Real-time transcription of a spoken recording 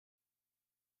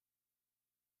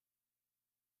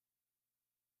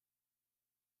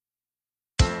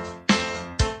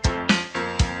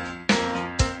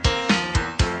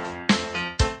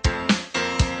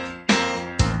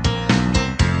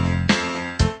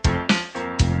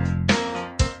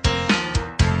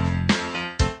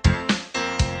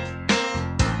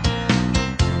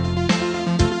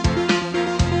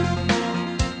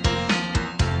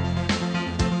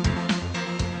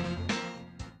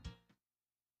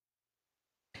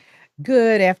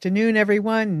Good afternoon,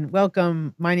 everyone.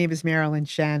 Welcome. My name is Marilyn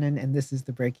Shannon, and this is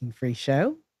the Breaking Free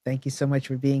Show. Thank you so much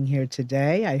for being here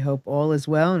today. I hope all is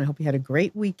well, and I hope you had a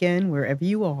great weekend wherever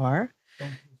you are.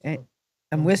 And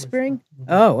I'm whispering.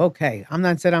 Oh, okay. I'm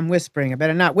not said I'm whispering. I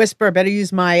better not whisper. I better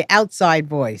use my outside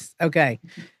voice. Okay.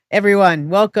 Everyone,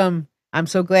 welcome. I'm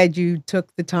so glad you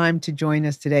took the time to join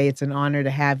us today. It's an honor to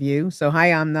have you. So, hi,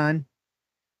 Amnon.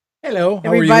 Hello, how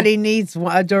are you? Everybody needs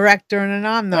a director and an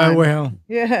Amnon. Well,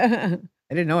 Yeah.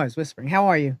 I didn't know I was whispering. How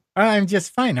are you? I'm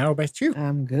just fine. How about you?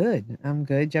 I'm good. I'm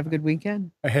good. Did you have a good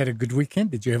weekend? I had a good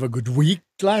weekend. Did you have a good week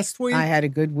last I week? had a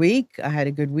good week. I had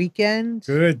a good weekend.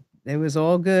 Good. It was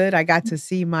all good. I got to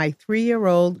see my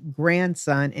 3-year-old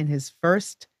grandson in his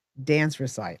first dance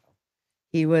recital.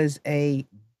 He was a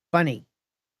bunny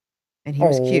and he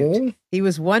was cute. Oh, He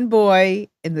was one boy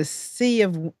in the sea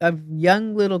of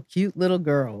young little cute little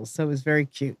girls. So it was very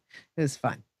cute. It was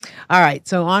fun. All right,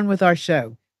 so on with our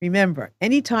show. Remember,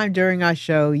 anytime during our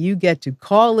show, you get to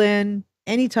call in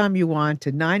anytime you want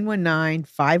to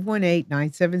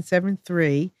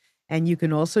 919-518-9773, and you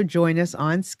can also join us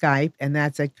on Skype, and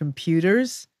that's at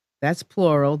computers, that's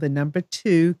plural, the number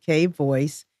 2 K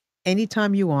voice,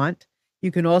 anytime you want.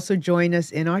 You can also join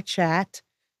us in our chat.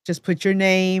 Just put your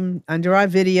name under our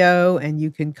video and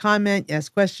you can comment,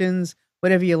 ask questions,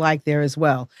 whatever you like there as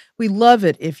well. We love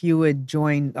it if you would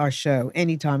join our show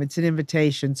anytime. It's an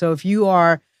invitation. So if you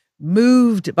are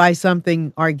moved by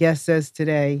something our guest says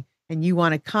today and you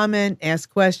want to comment, ask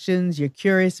questions, you're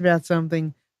curious about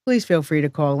something, please feel free to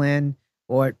call in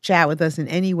or chat with us in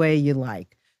any way you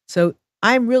like. So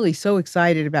I'm really so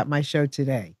excited about my show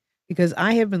today because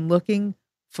I have been looking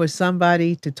for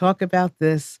somebody to talk about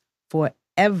this for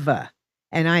ever.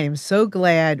 And I am so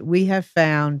glad we have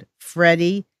found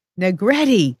Freddy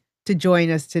Negrete to join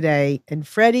us today. And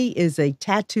Freddy is a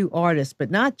tattoo artist, but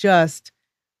not just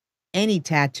any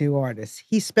tattoo artist.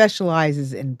 He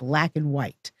specializes in black and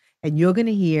white. And you're going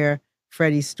to hear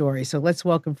Freddy's story. So let's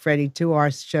welcome Freddy to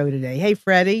our show today. Hey,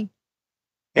 Freddy.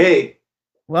 Hey, how you doing?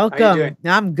 Welcome.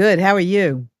 I'm good. How are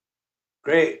you?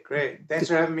 Great, great. Thanks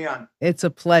G- for having me on. It's a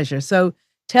pleasure. So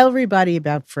tell everybody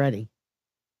about Freddy.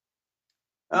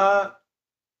 Uh,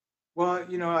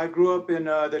 I grew up in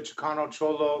the Chicano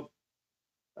Cholo,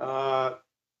 uh,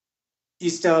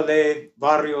 East LA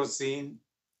barrio scene,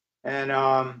 and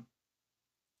got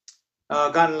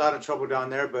in a lot of trouble down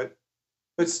there. But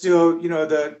still,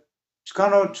 the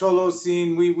Chicano Cholo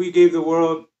scene, we gave the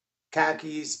world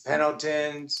khakis,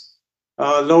 Pendletons,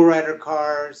 lowrider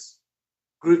cars,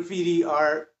 graffiti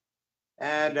art,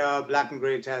 and black and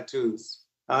gray tattoos.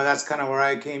 That's kind of where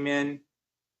I came in.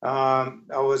 I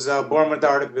was born with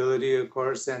art ability, of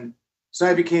course, and so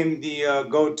I became the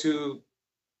go-to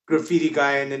graffiti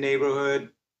guy in the neighborhood.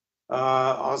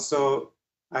 Also,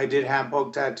 I did hand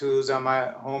poke tattoos on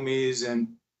my homies, and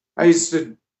I used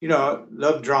to,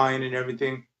 love drawing and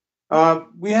everything.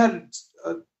 We had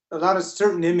a lot of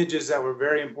certain images that were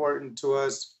very important to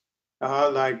us,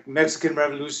 like Mexican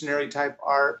Revolutionary type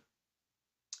art,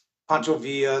 Pancho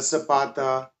Villa,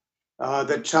 Zapata,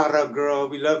 the Chara girl.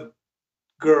 We love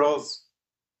girls,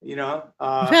 you know.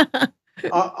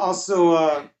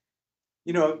 Also,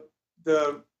 you know,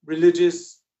 the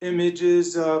religious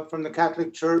images from the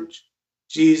Catholic Church,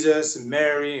 Jesus and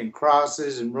Mary and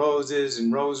crosses and roses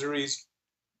and rosaries,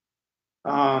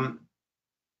 um,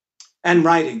 and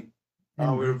writing. We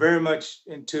were And very much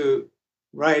into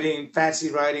writing,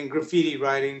 fancy writing, graffiti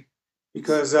writing,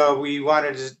 because we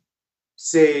wanted to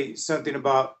say something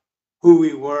about who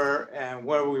we were and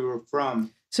where we were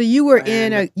from. so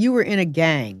And you were in a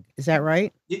gang, is that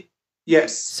right?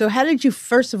 yes, So how did you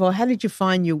first of all, how did you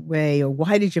find your way or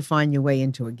why did you find your way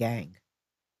into a gang?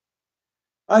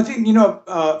 I think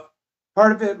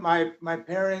part of it. My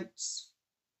parents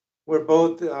were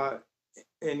both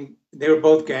they were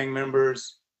both gang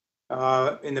members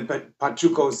in the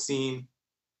Pachuco scene,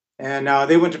 and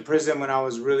they went to prison when I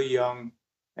was really young.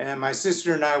 And my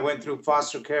sister and I went through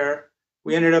foster care.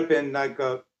 We ended up in like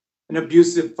an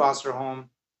abusive foster home,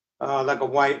 like a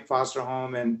white foster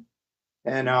home, and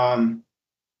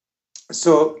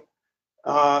so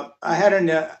I had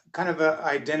a kind of an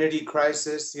identity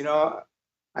crisis.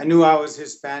 I knew I was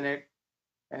Hispanic,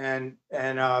 and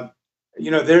their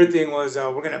thing was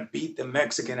we're gonna beat the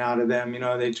Mexican out of them.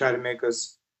 They try to make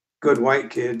us good white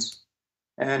kids,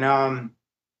 and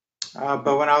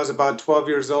but when I was about 12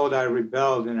 years old, I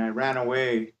rebelled and I ran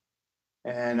away,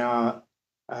 and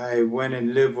I went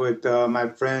and lived with my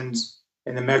friends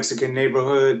in the Mexican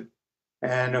neighborhood,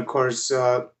 and of course,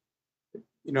 the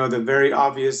very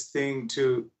obvious thing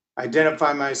to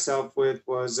identify myself with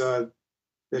was the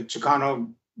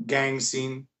Chicano gang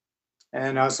scene.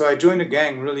 And so I joined the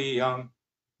gang really young,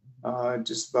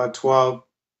 just about 12.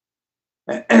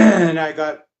 And I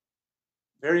got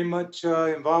very much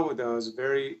involved with it. I was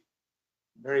very,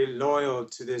 very loyal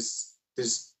to this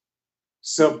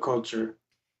subculture.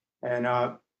 And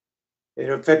it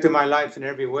affected my life in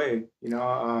every way.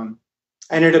 I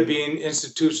ended up being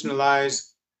institutionalized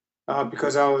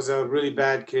because I was a really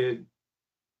bad kid.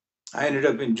 I ended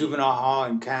up in juvenile hall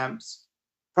and camps.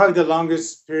 Probably the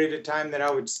longest period of time that I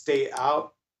would stay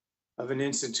out of an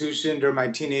institution during my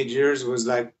teenage years was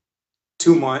like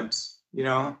 2 months.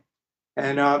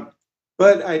 And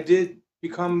but I did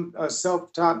become a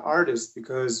self-taught artist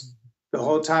because the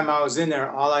whole time I was in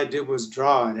there, all I did was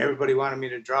draw, and everybody wanted me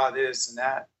to draw this and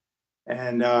that.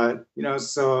 And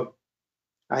so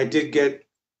I did get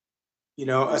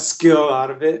a skill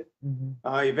out of it.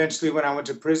 Eventually, when I went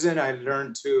to prison, I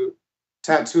learned to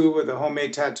tattoo with a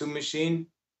homemade tattoo machine.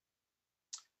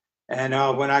 And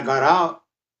when I got out,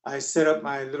 I set up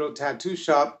my little tattoo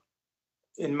shop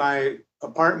in my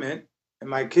apartment, in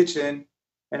my kitchen,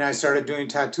 and I started doing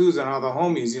tattoos on all the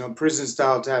homies, prison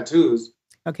style tattoos.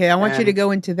 Okay, I want you to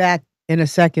go into that in a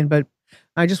second, but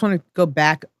I just want to go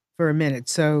back for a minute.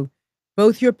 So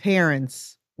both your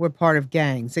parents were part of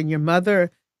gangs, and your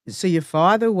mother, so your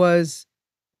father was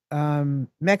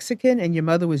Mexican and your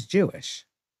mother was Jewish.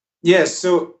 Yes.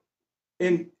 So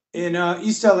in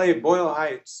East LA, Boyle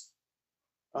Heights,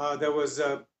 there was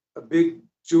a big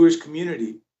Jewish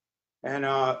community, and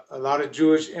a lot of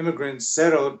Jewish immigrants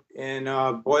settled in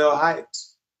Boyle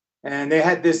Heights, and they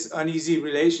had this uneasy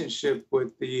relationship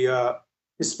with the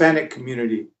Hispanic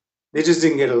community. They just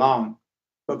didn't get along.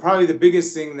 But probably the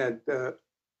biggest thing that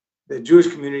the Jewish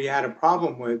community had a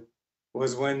problem with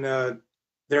was when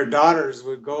their daughters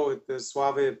would go with the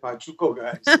Suave Pachuco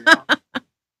guys.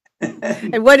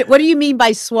 And what do you mean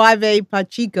by Suave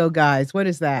Pachico guys? What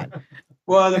is that?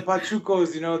 Well, the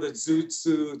Pachucos, the zoot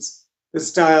suits, the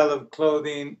style of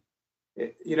clothing,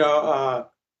 the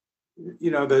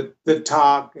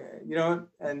talk,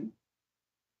 and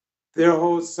their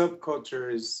whole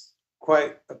subculture is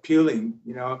quite appealing,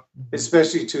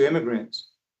 especially to immigrants.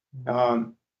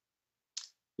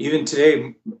 Even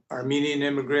today, Armenian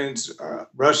immigrants,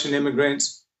 Russian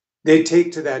immigrants, they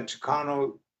take to that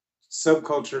Chicano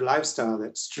subculture lifestyle,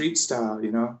 that street style,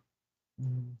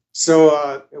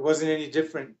 So it wasn't any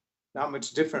different, not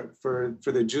much different for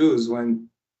the Jews when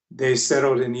they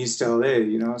settled in East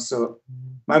LA, So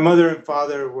my mother and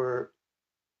father were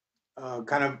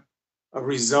kind of a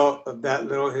result of that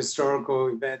little historical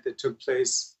event that took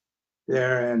place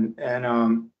there, and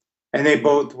they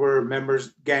both were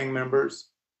gang members,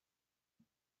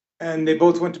 and they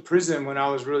both went to prison when I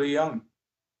was really young.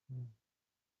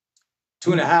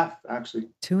 2.5, actually.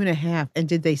 2.5. And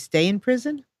did they stay in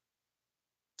prison?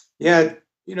 Yeah,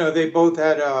 they both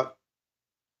had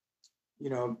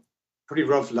pretty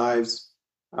rough lives.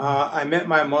 I met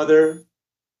my mother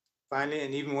finally,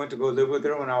 and even went to go live with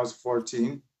her when I was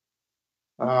 14.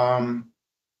 I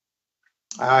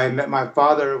met my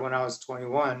father when I was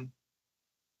 21.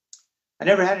 I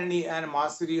never had any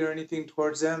animosity or anything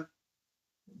towards them.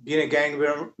 Being a gang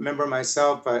member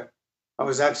myself, I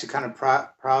was actually kind of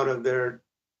proud of their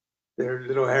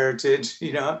little heritage,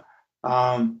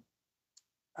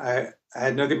 I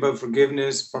had nothing but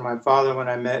forgiveness for my father when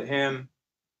I met him.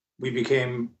 We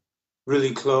became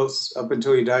really close up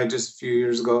until he died just a few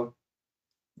years ago.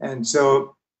 And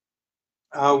so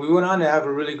we went on to have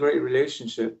a really great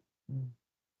relationship.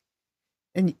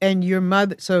 And your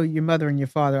mother, so your mother and your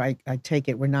father, I take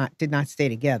it, did not stay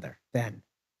together then?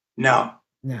 No.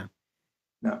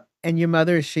 And your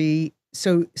mother, is she,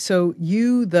 so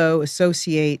you though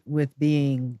associate with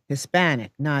being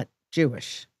Hispanic, not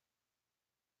Jewish?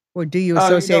 Or do you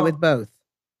associate with both?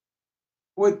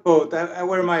 With both. I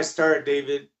wear my Star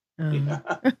David. And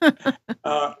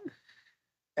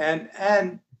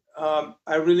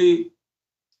I really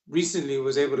recently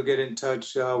was able to get in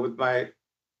touch with my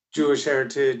Jewish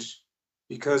heritage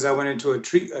because I went into a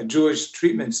Jewish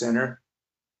treatment center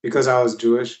because I was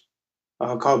Jewish,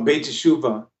 called Beit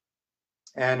Teshuvah.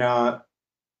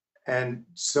 And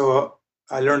so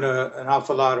I learned an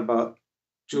awful lot about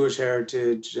Jewish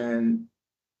heritage and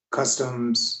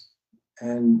customs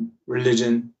and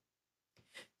religion.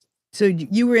 So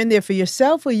you were in there for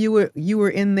yourself, or you were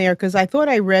in there because I thought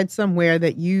I read somewhere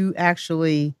that you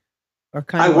actually are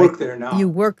kind of. I work there now. You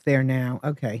work there now,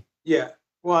 okay? Yeah.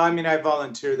 Well, I mean, I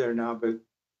volunteer there now, but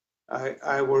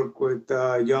I work with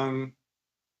young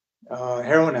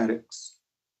heroin addicts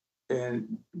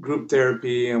in group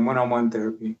therapy and one-on-one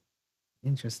therapy.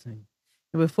 Interesting.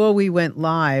 And before we went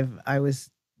live, I was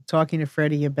talking to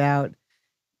Freddie about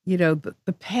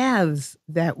the paths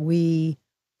that we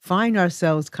find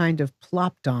ourselves kind of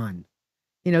plopped on.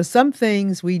 Some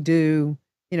things we do,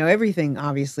 everything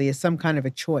obviously is some kind of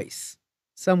a choice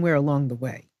somewhere along the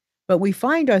way. But we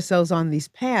find ourselves on these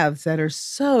paths that are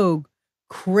so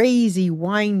crazy,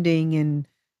 winding, and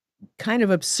kind of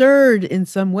absurd in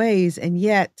some ways. And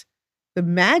yet, the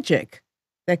magic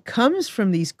that comes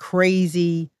from these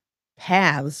crazy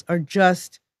paths are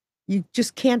you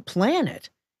just can't plan it.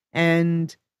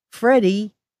 And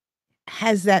Freddie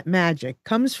has that magic,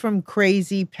 comes from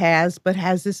crazy paths, but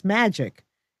has this magic.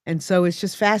 And so it's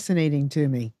just fascinating to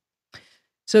me.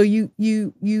 So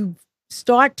you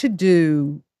start to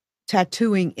do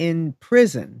tattooing in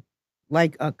prison,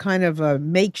 like a kind of a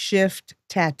makeshift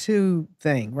tattoo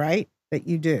thing, right? That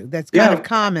you do. That's kind of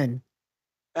common.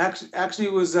 Actually,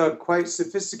 it was quite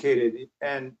sophisticated,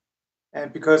 and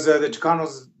because the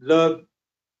Chicanos love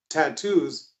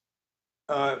tattoos,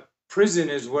 prison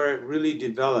is where it really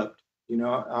developed.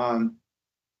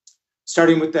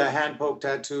 Starting with the hand poke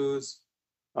tattoos,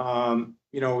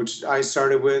 which I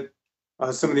started with.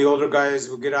 Some of the older guys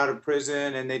would get out of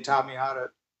prison, and they taught me how to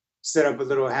set up a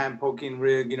little hand poking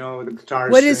rig, with a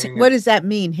guitar string. What does that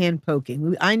mean, hand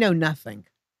poking? I know nothing.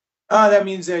 That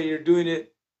means that you're doing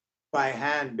it by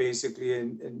hand, basically,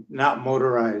 and not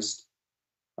motorized.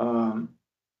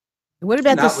 What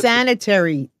about the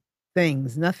sanitary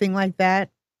things? Nothing like that?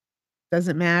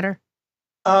 Doesn't matter?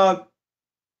 Well,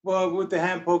 with the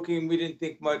hand poking, we didn't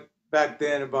think much back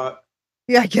then about.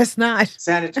 Yeah, I guess not.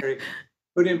 Sanitary.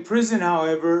 But in prison,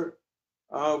 however,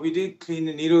 we did clean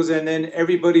the needles, and then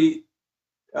everybody,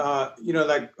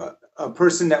 like a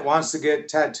person that wants to get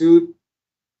tattooed,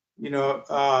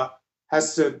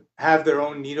 has to have their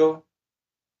own needle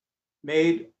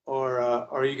made,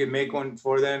 or you can make one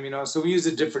for them, So we use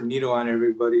a different needle on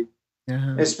everybody,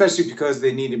 especially because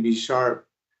they need to be sharp.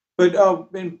 But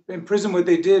in prison, what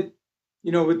they did,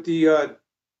 with the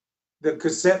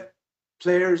cassette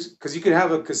players, because you could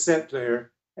have a cassette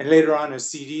player and later on a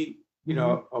CD, a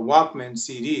Walkman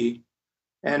CD,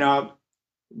 and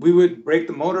we would break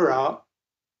the motor out,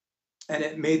 and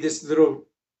it made this little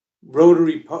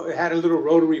rotary. It had a little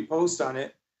rotary post on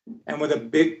it, and with a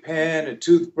big pen, a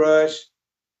toothbrush,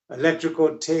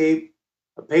 electrical tape,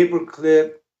 a paper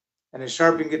clip, and a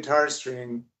sharpened guitar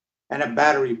string, and a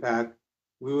battery pack,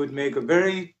 we would make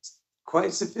a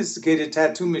quite sophisticated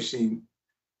tattoo machine.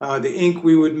 The ink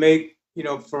we would make,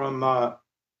 from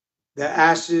the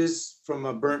ashes from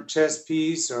a burnt chest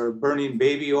piece or burning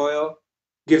baby oil,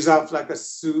 gives off like a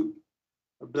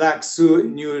black soot,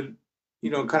 and you would,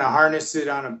 kind of harness it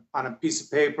on a piece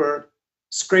of paper,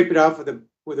 scrape it off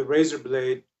with a razor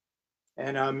blade,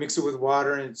 and mix it with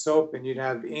water and soap, and you'd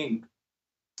have ink.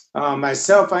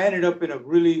 Myself, I ended up in a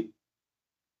really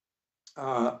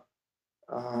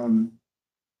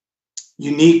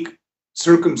unique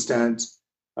circumstance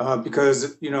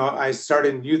because I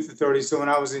started in youth authority. So when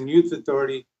I was in youth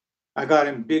authority, I got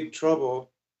in big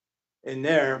trouble in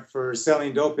there for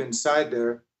selling dope inside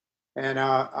there, and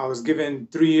I was given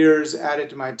 3 years added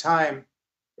to my time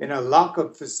in a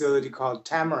lockup facility called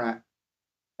Tamarack.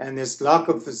 And this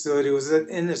lockup facility was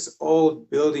in this old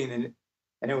building,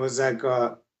 and it was like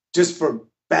just for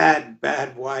bad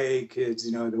YA kids,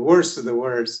 the worst of the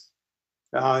worst.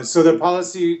 So the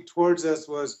policy towards us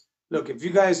was, look, if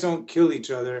you guys don't kill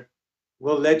each other,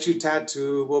 we'll let you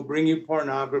tattoo, we'll bring you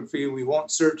pornography, we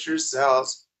won't search your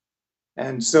cells.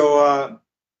 And so,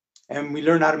 and we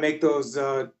learned how to make those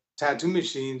tattoo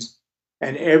machines,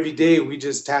 and every day we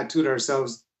just tattooed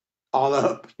ourselves all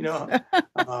up,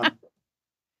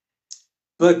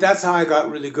 but that's how I got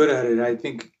really good at it. I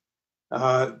think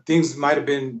things might have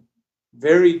been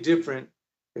very different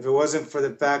if it wasn't for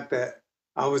the fact that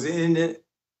I was in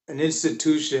an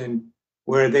institution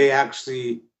where they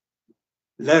actually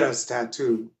let us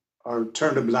tattoo or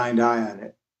turned a blind eye on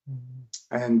it.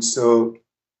 And so,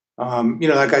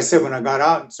 like I said, when I got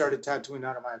out and started tattooing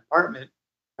out of my apartment,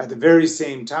 at the very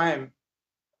same time,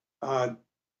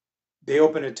 they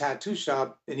opened a tattoo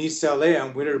shop in East LA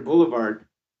on Winter Boulevard.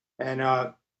 And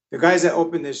the guys that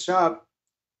opened this shop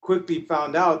quickly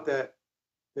found out that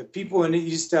the people in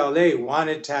East LA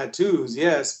wanted tattoos,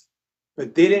 yes,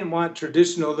 but they didn't want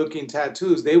traditional looking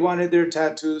tattoos. They wanted their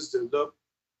tattoos to look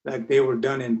like they were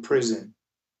done in prison.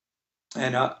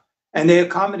 And they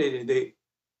accommodated.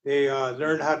 They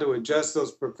learned how to adjust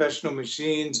those professional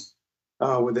machines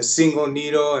with a single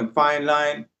needle and fine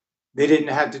line. They didn't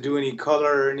have to do any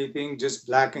color or anything, just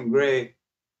black and gray.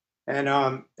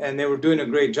 And they were doing a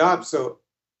great job. So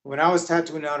when I was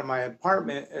tattooing out of my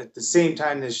apartment at the same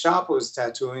time this shop was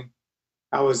tattooing,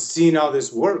 I was seeing all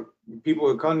this work. People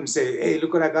would come and say, hey,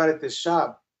 look what I got at this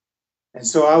shop. And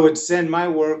so I would send my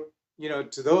work,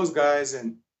 to those guys,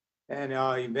 and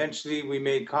eventually we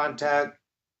made contact,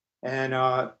 and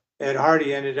Ed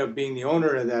Hardy ended up being the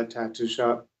owner of that tattoo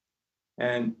shop,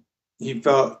 and he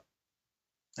felt,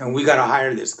 and we got to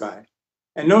hire this guy,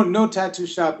 and no tattoo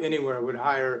shop anywhere would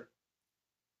hire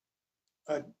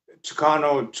a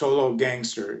Chicano cholo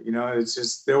gangster. It's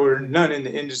just there were none in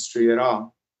the industry at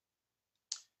all,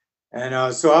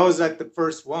 and so I was like the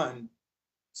first one.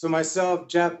 So myself,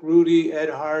 Jack Rudy, Ed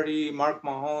Hardy, Mark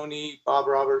Mahoney, Bob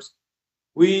Roberts,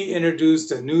 we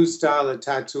introduced a new style of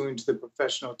tattooing to the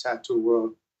professional tattoo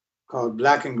world called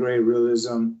black and gray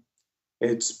realism.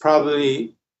 It's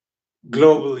probably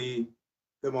globally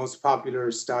the most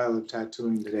popular style of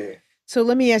tattooing today. So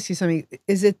let me ask you something.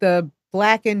 Is it the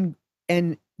black and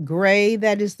gray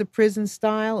that is the prison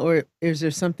style, or is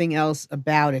there something else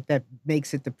about it that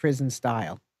makes it the prison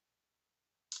style?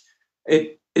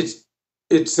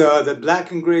 It's the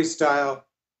black and gray style.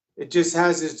 It just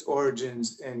has its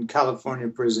origins in California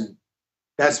prison.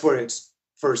 That's where it's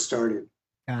first started.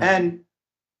 And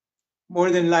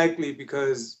more than likely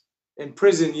because in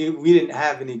prison we didn't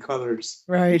have any colors.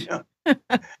 Right. And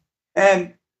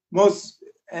it was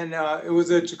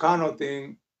a Chicano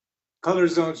thing.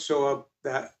 Colors don't show up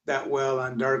that well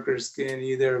on darker skin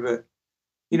either, but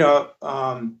it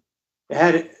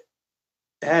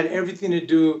had everything to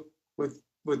do with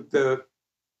the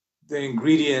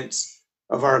ingredients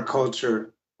of our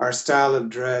culture, our style of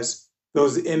dress,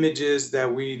 those images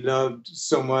that we loved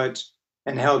so much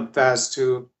and held fast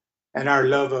to, and our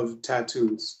love of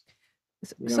tattoos.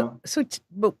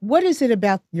 But what is it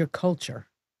about your culture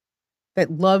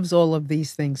that loves all of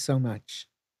these things so much?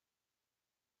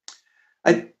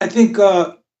 I think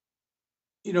part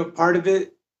of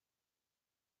it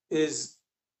is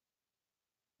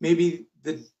maybe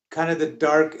the kind of the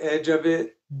dark edge of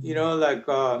it.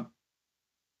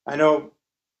 I know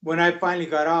when I finally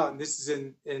got out, and this is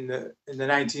in the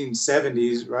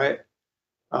 1970s, right?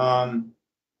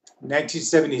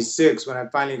 1976, when I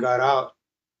finally got out,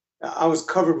 I was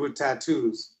covered with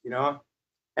tattoos,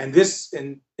 and this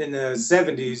in the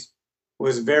 70s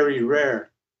was very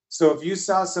rare. So if you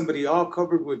saw somebody all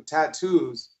covered with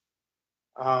tattoos,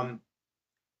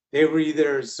 they were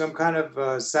either some kind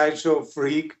of sideshow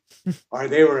freak or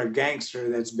they were a gangster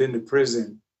that's been to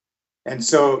prison. And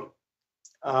so,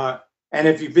 and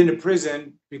if you've been to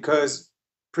prison, because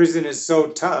prison is so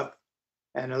tough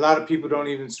and a lot of people don't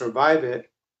even survive it,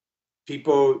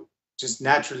 people just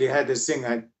naturally had this thing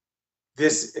like,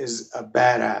 this is a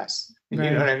badass. Right,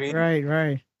 you know what I mean?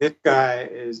 Right. This guy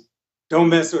is, don't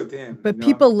mess with him. But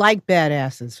people like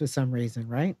badasses for some reason,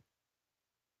 right?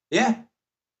 Yeah.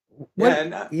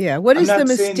 What is the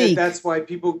mystique? Saying that's why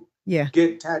people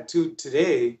get tattooed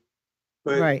today,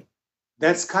 but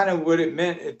that's kind of what it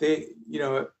meant. If they,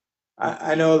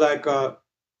 I know, like,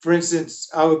 for instance,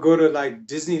 I would go to like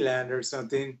Disneyland or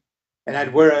something, and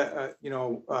I'd wear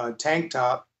a tank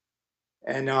top,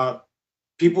 and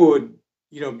people would,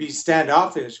 be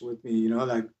standoffish with me,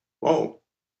 like, whoa,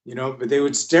 but they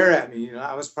would stare at me.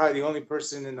 I was probably the only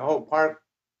person in the whole park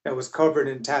that was covered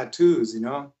in tattoos,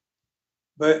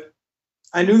 but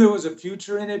I knew there was a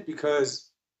future in it because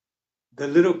the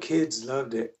little kids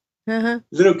loved it.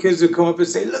 Little kids would come up and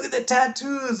say, "Look at the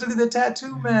tattoos! Look at the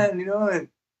tattoo man!"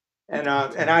 And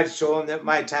I'd show them that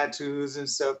my tattoos and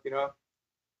stuff,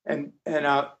 And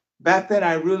back then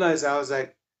I realized, I was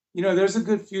like, there's a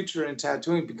good future in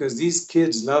tattooing because these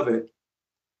kids love it,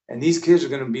 and these kids are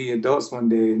going to be adults one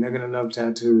day, and they're going to love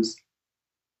tattoos.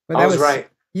 But I was right.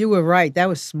 You were right. That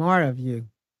was smart of you.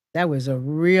 That was a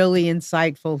really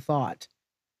insightful thought.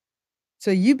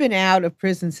 So you've been out of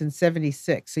prison since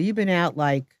 76. So you've been out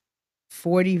like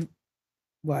 42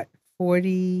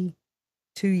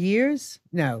 years?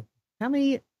 No. How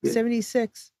many?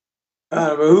 76?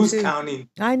 But who's counting?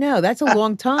 I know. That's a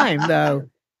long time, though.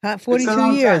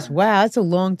 42 years. Time. Wow, that's a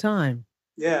long time.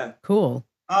 Yeah. Cool.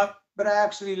 But I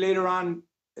actually, later on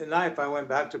in life, I went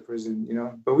back to prison,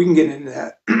 but we can get into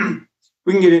that.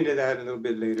 We can get into that a little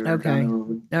bit later. Okay.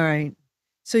 All right.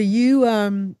 So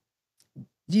you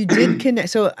did connect.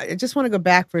 So I just want to go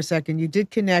back for a second. You did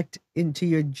connect into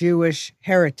your Jewish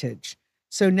heritage.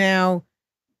 So now,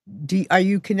 are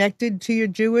you connected to your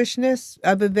Jewishness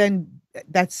other than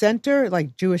that center,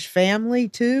 like Jewish family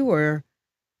too, or?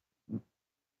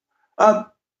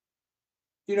 I'm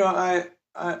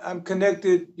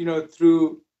connected,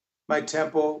 through my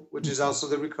temple, which is also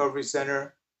the recovery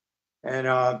center, and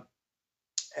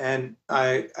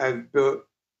I've built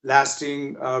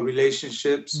lasting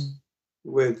relationships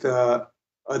with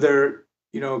other,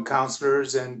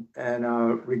 counselors and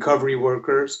recovery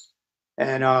workers,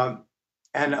 and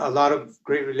and a lot of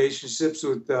great relationships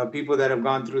with people that have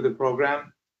gone through the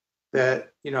program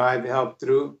that, I've helped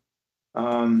through.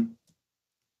 So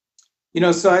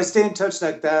I stay in touch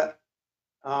like that.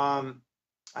 I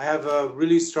have a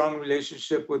really strong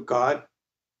relationship with God,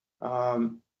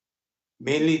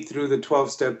 mainly through the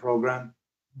 12-step program,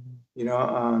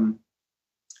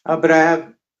 but I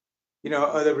have,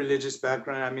 other religious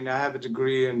background. I mean, I have a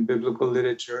degree in biblical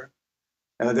literature.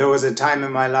 There was a time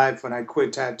in my life when I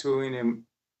quit tattooing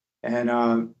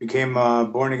and became a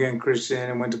born again Christian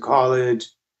and went to college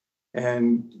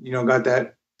and, got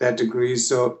that degree.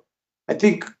 So I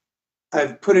think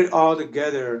I've put it all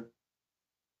together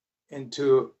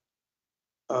into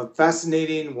a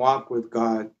fascinating walk with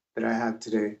God that I have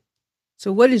today.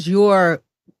 So what is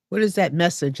that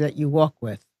message that you walk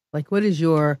with? Like what is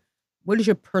your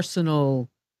personal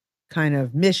kind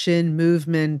of mission,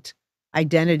 movement,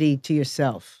 identity to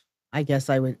yourself? I guess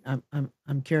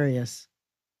I'm curious.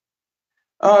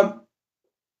 Um,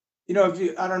 I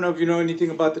don't know if you know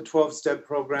anything about the 12-step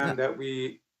program that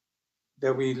we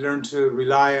learn to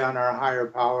rely on our higher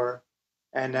power,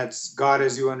 and that's God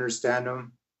as you understand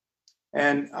him.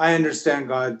 And I understand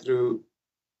God through,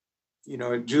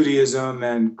 Judaism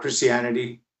and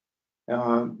Christianity.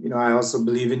 I also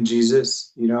believe in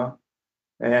Jesus,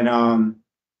 and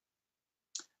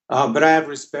but I have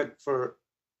respect for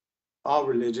all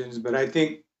religions. But I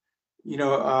think,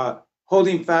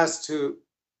 holding fast to,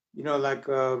 like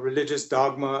a religious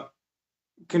dogma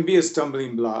can be a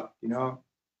stumbling block,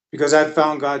 because I've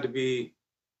found God to be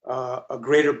a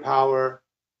greater power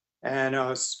and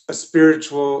a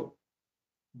spiritual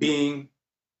being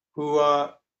who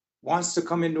wants to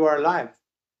come into our life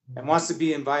and wants to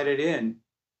be invited in.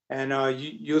 And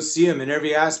you'll see him in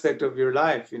every aspect of your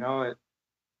life,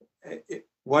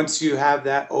 once you have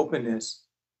that openness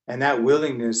and that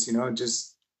willingness,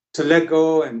 just to let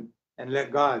go and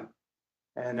let God.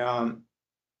 And,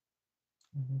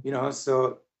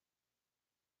 so,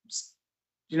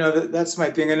 that's my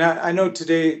thing. And I know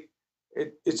today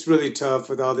it's really tough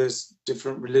with all this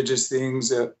different religious things,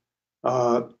 the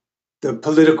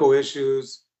political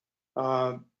issues,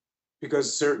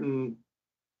 because certain,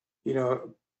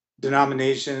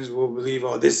 denominations will believe,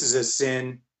 oh, this is a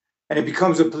sin, and it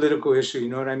becomes a political issue. You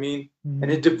know what I mean? Mm-hmm.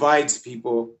 And it divides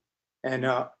people, and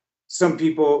some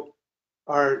people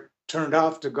are turned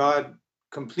off to God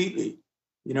completely,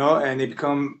 and they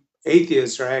become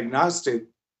atheists or agnostic,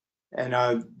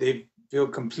 and they feel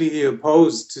completely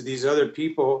opposed to these other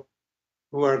people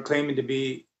who are claiming to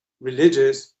be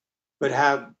religious, but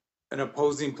have an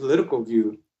opposing political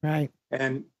view. Right.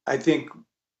 And I think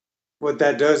what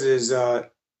that does is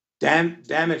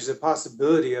damage the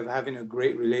possibility of having a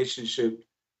great relationship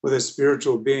with a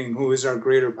spiritual being who is our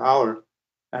greater power.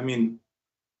 I mean,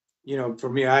 for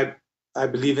me, I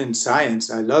believe in science.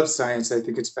 I love science. I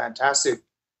think it's fantastic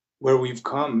where we've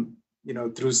come,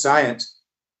 through science.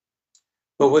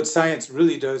 But what science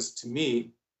really does to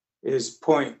me is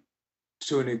point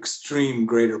to an extreme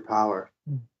greater power.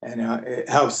 And it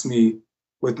helps me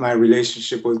with my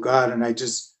relationship with God. And I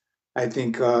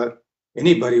think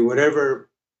anybody, whatever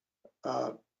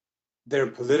their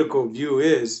political view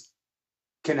is,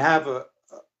 can have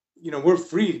we're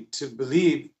free to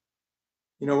believe,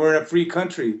 we're in a free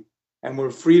country and we're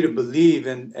free to believe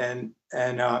and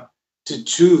to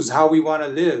choose how we want to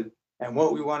live and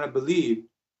what we want to believe.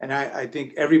 And I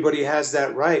think everybody has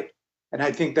that right. And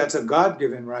I think that's a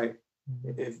God-given right.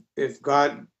 If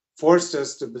God forced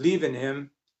us to believe in him,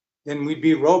 then we'd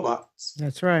be robots.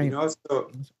 That's right.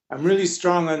 So I'm really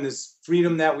strong on this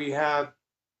freedom that we have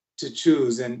to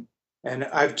choose. And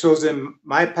I've chosen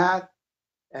my path,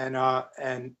 and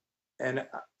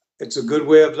it's a good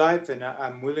way of life, and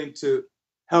I'm willing to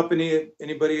help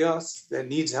anybody else that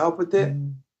needs help with it.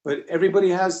 But everybody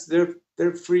has their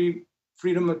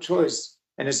freedom of choice,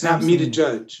 and it's not me to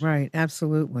judge. Right,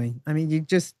 absolutely. I mean,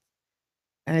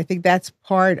 and I think that's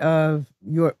part of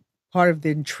the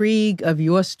intrigue of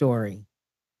your story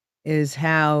is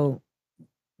how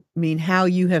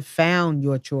you have found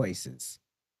your choices.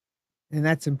 And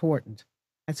that's important.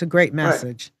 That's a great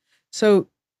message. Right. So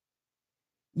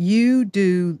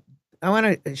I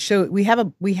want to show, we have a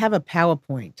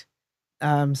PowerPoint,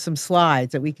 some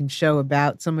slides that we can show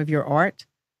about some of your art.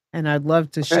 And I'd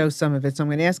love to show some of it. So I'm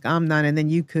going to ask Amnon, and then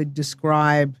you could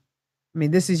describe,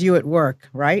 this is you at work,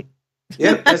 right?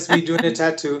 Yep, that's me doing a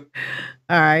tattoo.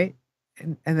 All right.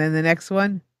 And then the next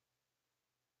one?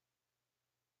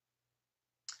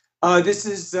 This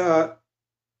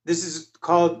is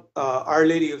called Our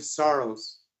Lady of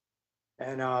Sorrows.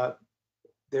 And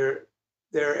they're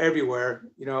everywhere,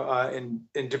 in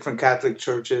different Catholic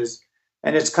churches.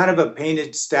 And it's kind of a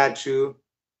painted statue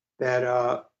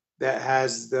that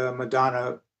has the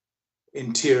Madonna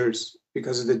in tears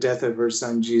because of the death of her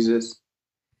son Jesus.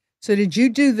 So did you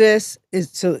do this?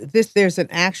 There's an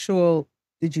actual,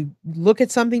 did you look at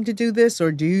something to do this,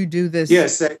 or do you do this?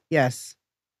 Yes. Yes.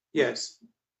 Yes.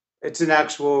 It's an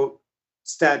actual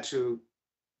statue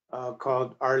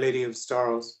called Our Lady of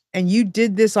Sorrows. And you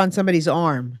did this on somebody's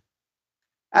arm?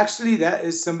 Actually, that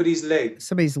is somebody's leg.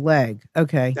 Somebody's leg.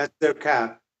 Okay. That's their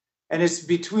calf. And it's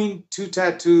between two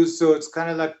tattoos. So it's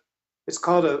kind of like, it's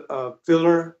called a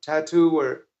filler tattoo,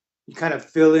 where you kind of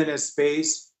fill in a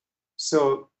space.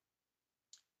 So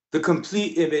the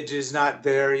complete image is not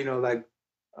there, like,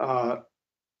 her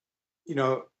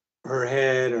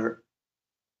head, or,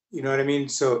 you know what I mean?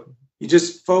 So you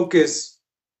just focus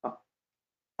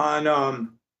on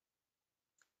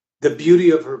the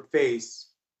beauty of her face,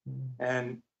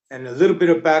 and a little bit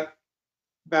of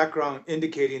background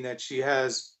indicating that she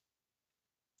has,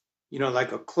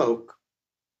 like a cloak.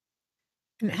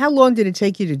 And how long did it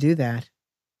take you to do that?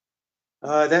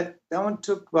 That one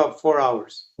took about 4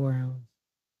 hours. 4 hours.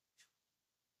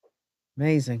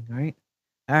 Amazing, right?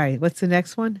 All right. What's the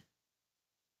next one?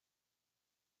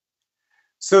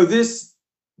 So this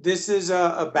is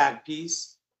a back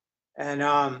piece,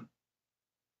 and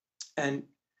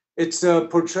it's a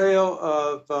portrayal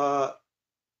of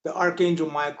the Archangel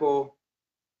Michael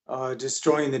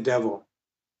destroying the devil.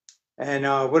 And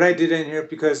what I did in here,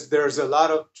 because there's a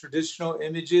lot of traditional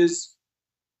images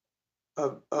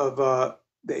of the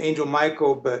angel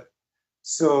Michael, but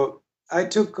so I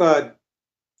took a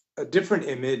different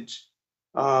image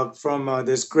from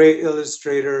this great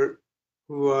illustrator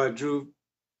who drew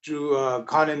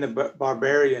Conan the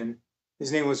Barbarian.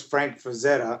 His name was Frank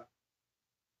Frazetta,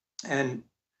 and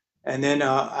then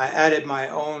I added my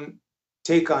own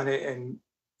take on it, and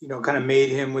kind of made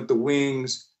him with the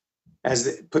wings,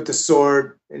 put the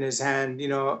sword in his hand,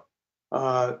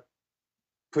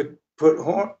 put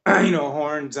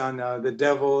horns on the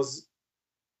devils,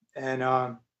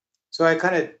 and so I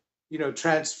kind of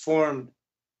transformed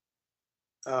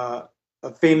a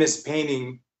famous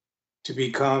painting to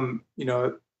become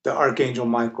the Archangel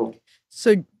Michael.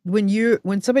 So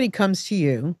when somebody comes to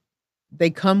you, they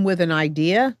come with an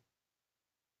idea?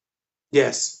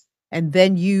 Yes. And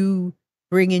then you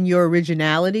bring in your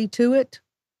originality to it?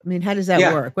 I mean, how does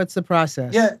that work? What's the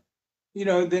process? Yeah.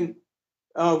 Then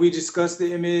we discuss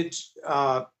the image.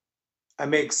 I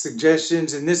make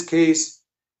suggestions. In this case,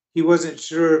 he wasn't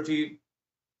sure if he,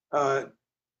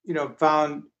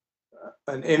 found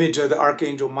an image of the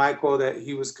Archangel Michael that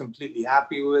he was completely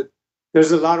happy with.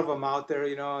 There's a lot of them out there,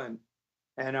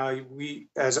 and we,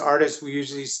 as artists, we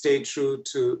usually stay true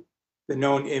to the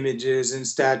known images and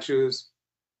statues.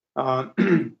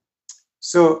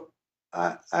 So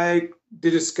I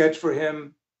did a sketch for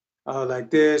him like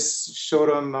this, showed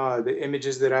him the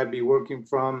images that I'd be working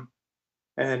from,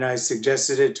 and I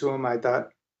suggested it to him. I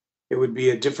thought it would be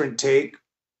a different take,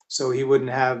 so he wouldn't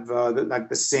have the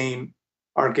same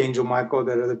Archangel Michael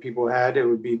that other people had. It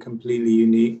would be completely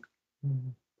unique. Mm-hmm.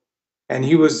 And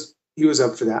he was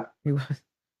up for that. He was.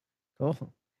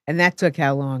 Cool. And that took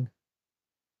how long?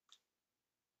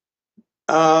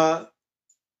 It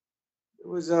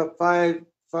was 5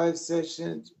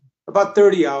 sessions, about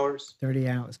 30 hours. 30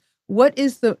 hours. What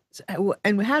is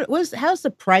how's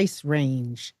the price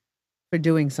range for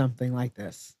doing something like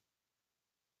this?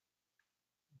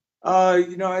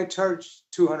 I charge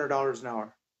 $200 an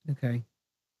hour. Okay.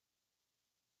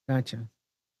 Gotcha.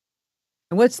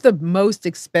 And what's the most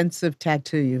expensive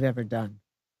tattoo you've ever done?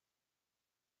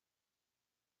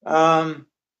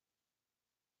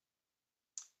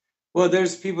 Well,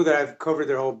 there's people that I've covered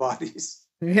their whole bodies.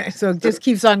 Yeah, so it just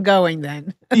keeps on going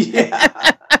then. Yeah.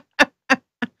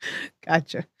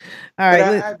 Gotcha. All right.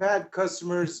 But I've had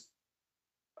customers,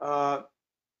 I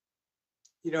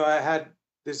had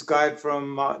this guy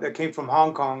that came from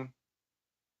Hong Kong,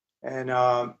 and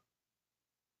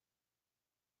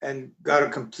got a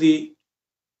complete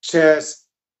chest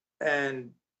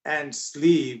and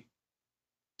sleeve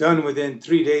done within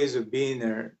 3 days of being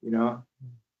there,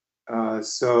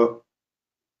 so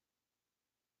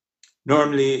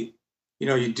normally,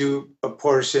 you do a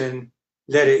portion,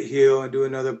 let it heal, and do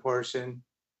another portion.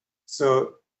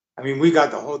 So, I mean, we got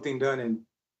the whole thing done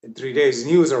in 3 days, and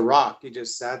he was a rock. He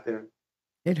just sat there.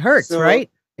 It hurts,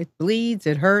 right? It bleeds.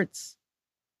 It hurts.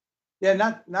 Yeah,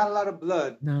 not a lot of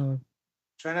blood. No.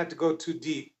 Try not to go too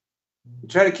deep. You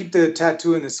try to keep the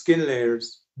tattoo in the skin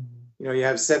layers. You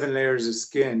have 7 layers of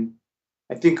skin.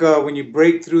 I think when you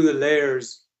break through the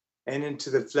layers and into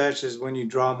the flesh is when you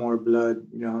draw more blood,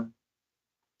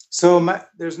 So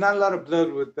there's not a lot of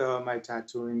blood with my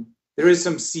tattooing. There is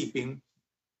some seeping.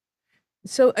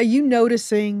 So, are you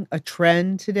noticing a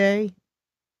trend today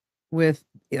with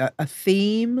a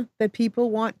theme that people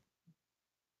want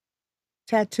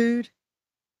tattooed?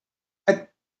 I,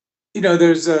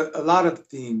 there's a lot of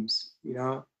themes.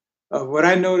 What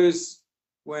I noticed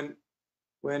when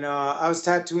I was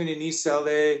tattooing in East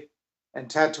LA and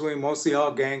tattooing mostly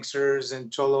all gangsters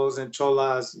and cholos and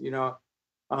cholas,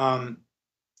 um,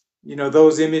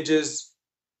 those images.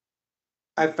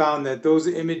 I found that those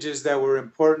images that were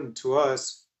important to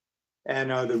us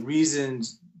and the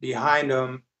reasons behind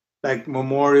them, like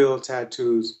memorial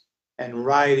tattoos and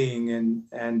writing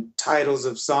and titles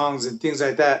of songs and things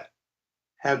like that,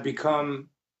 have become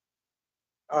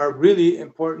are really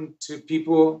important to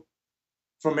people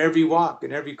from every walk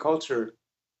and every culture,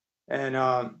 and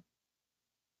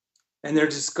they're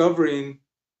discovering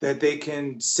that they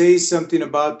can say something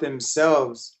about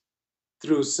themselves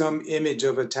through some image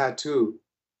of a tattoo,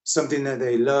 something that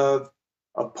they love,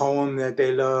 a poem that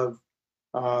they love,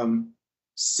 um,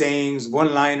 sayings,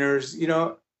 one-liners,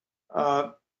 uh,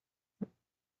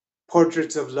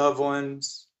 portraits of loved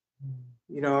ones,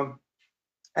 you know,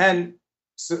 and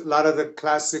so a lot of the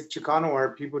classic Chicano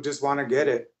art, people just want to get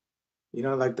it,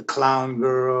 like the clown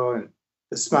girl and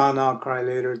the smile now, cry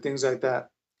later, things like that.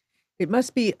 It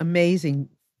must be amazing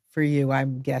for you,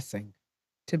 I'm guessing,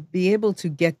 to be able to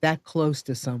get that close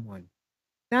to someone.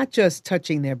 Not just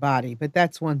touching their body, but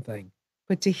that's one thing.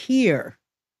 But to hear,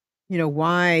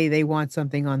 why they want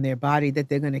something on their body that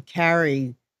they're going to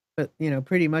carry, but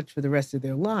pretty much for the rest of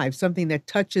their lives, something that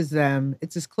touches them.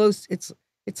 It's as close. It's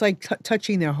like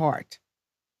touching their heart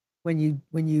when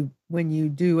you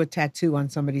do a tattoo on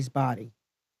somebody's body.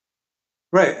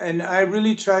 Right. And I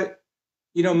really try,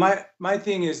 my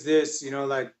thing is this,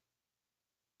 like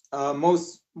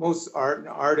most art and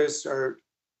artists are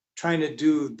trying to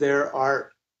do their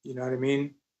art. You know what I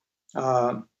mean?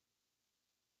 Um,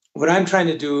 what I'm trying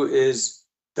to do is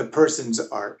the person's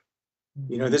art.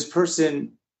 This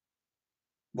person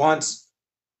wants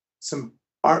some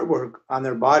artwork on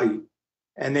their body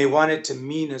and they want it to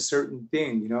mean a certain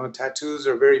thing. Tattoos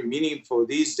are very meaningful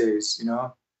these days,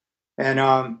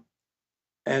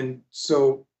 and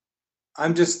so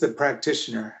I'm just the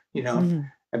practitioner, Mhm.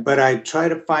 but I try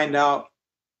to find out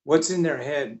what's in their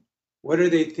head. What are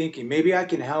they thinking? Maybe I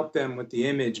can help them with the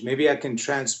image. Maybe I can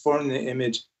transform the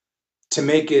image to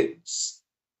make it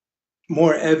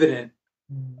more evident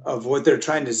Mhm. of what they're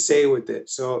trying to say with it.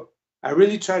 So I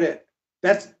really try to,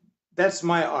 that's that's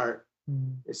my art.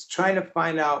 Mhm. It's trying to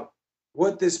find out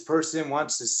what this person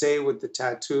wants to say with the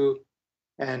tattoo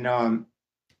and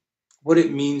what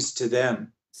it means to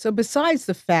them. So besides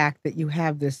the fact that you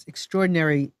have this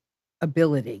extraordinary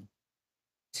ability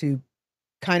to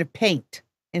kind of paint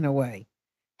in a way,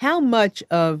 how much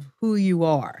of who you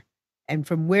are and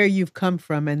from where you've come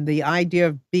from and the idea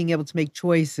of being able to make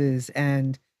choices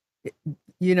and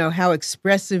how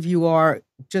expressive you are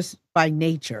just by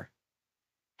nature,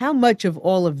 how much of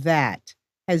all of that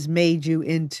has made you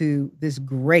into this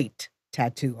great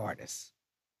tattoo artist?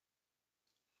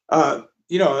 A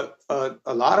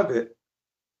lot of it,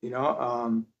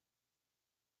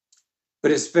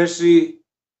 but especially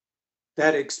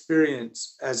that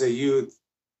experience as a youth,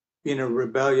 being a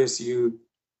rebellious youth,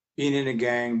 being in a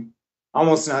gang,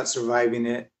 almost not surviving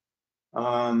it,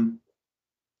 um,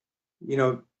 you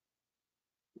know,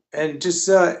 and just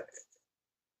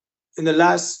in the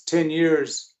last 10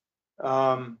 years,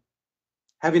 um,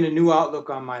 having a new outlook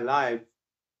on my life,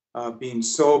 being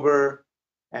sober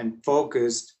and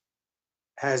focused,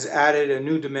 has added a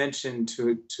new dimension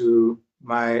to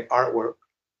my artwork.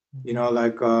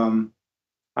 Like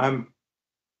I'm,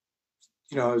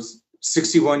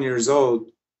 61 years old,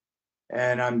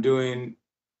 and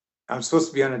I'm supposed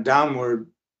to be on a downward,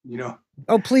 you know,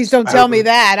 Oh, please don't tell me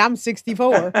spiral. that. I'm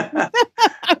 64.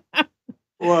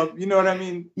 Well, you know what I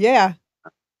mean? Yeah.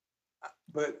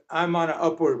 But I'm on an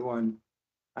upward one.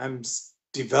 I'm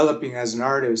developing as an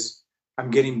artist.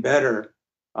 I'm getting better.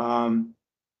 Um,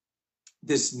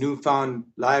 this newfound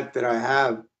life that I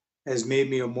have has made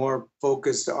me a more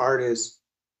focused artist,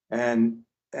 and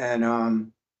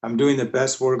I'm doing the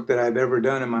best work that I've ever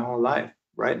done in my whole life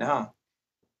right now.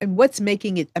 And what's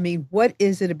making it, I mean, what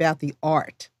is it about the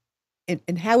art?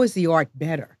 And how is the art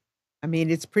better? I mean,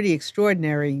 it's pretty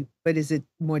extraordinary, but is it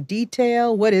more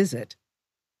detail? What is it?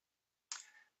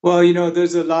 Well,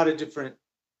 there's a lot of different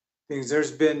things.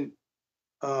 There's been,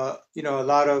 a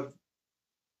lot of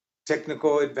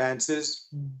technical advances,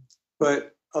 Mm.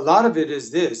 but a lot of it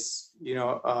is this.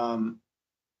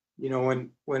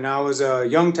 When I was a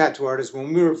young tattoo artist,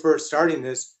 when we were first starting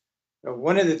this,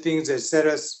 one of the things that set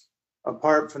us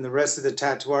apart from the rest of the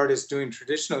tattoo artists doing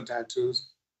traditional tattoos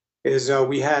is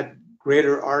we had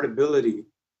greater art ability.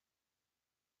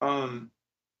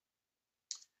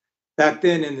 Back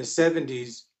then in the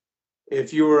 70s,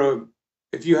 if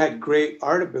you had great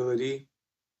art ability,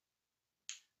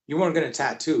 you weren't going to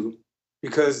tattoo,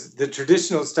 because the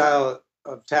traditional style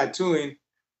of tattooing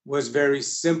was very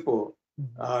simple,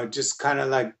 just kind of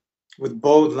like with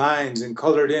bold lines and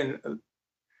colored in,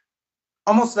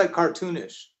 almost like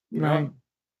cartoonish, you know?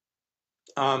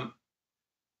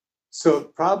 So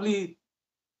probably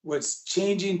what's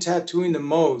changing tattooing the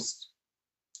most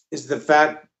is the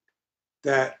fact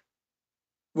that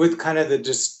with kind of the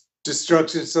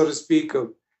destruction, so to speak,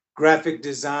 of graphic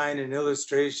design and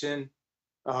illustration,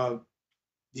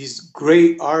 these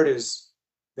great artists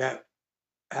that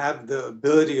have the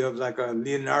ability of like a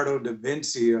Leonardo da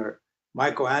Vinci or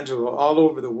Michelangelo all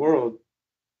over the world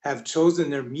have chosen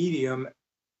their medium,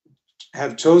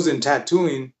 have chosen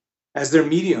tattooing as their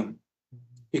medium,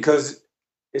 because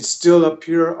it's still a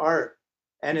pure art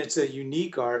and it's a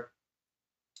unique art.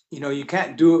 You know, you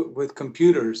can't do it with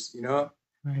computers, you know,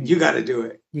 you got to do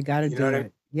it. You got to do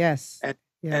it. Yes.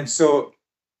 And so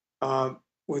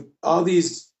with all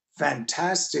these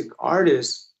fantastic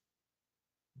artists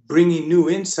bringing new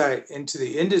insight into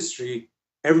the industry,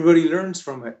 everybody learns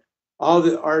from it. All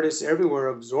the artists everywhere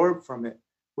absorb from it.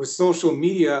 With social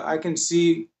media, I can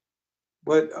see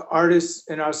what artists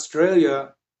in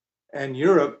Australia and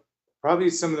Europe, probably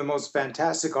some of the most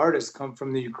fantastic artists come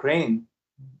from the Ukraine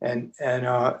and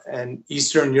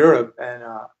Eastern Europe, and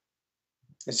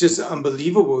it's just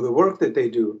unbelievable the work that they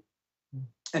do,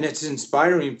 and it's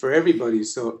inspiring for everybody.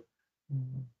 So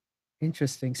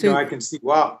interesting. So you know, I can see,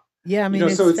 wow. Yeah, I mean, you know,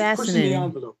 it's so it's fascinating. pushing the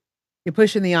envelope. You're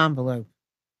pushing the envelope.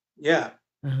 Yeah.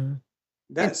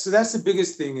 So that's the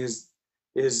biggest thing is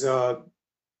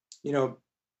you know,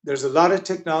 there's a lot of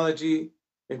technology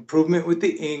improvement with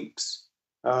the inks,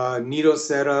 needle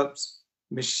setups,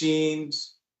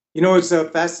 machines. You know, what's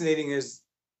fascinating is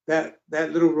that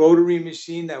little rotary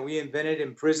machine that we invented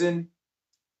in prison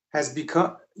has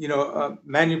become, you know,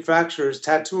 manufacturers,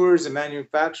 tattooers and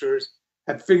manufacturers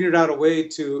have figured out a way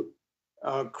to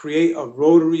create a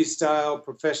rotary style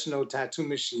professional tattoo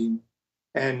machine.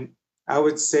 And I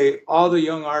would say all the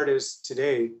young artists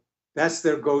today, that's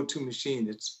their go-to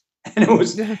machine. And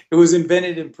it was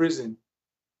invented in prison.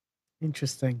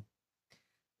 Interesting.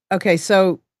 Okay,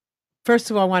 so first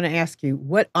of all, I want to ask you,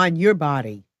 what on your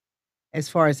body, as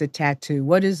far as a tattoo,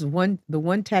 what is the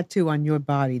one tattoo on your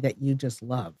body that you just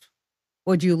love?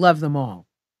 Or do you love them all?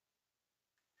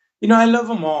 You know, I love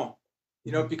them all,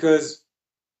 you know, because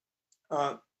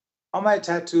all my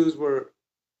tattoos were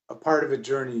a part of a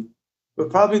journey. But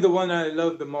probably the one I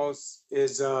love the most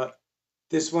is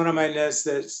this one on my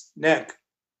neck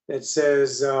that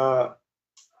says,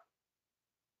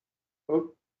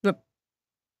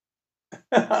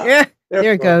 yeah,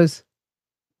 there it goes.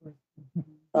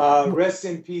 Rest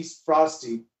in peace,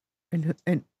 Frosty.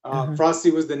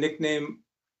 Frosty was the nickname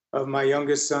of my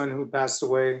youngest son who passed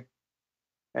away.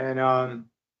 And I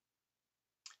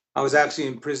was actually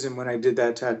in prison when I did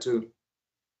that tattoo.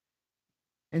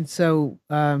 And so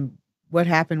what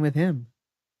happened with him?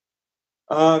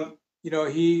 You know,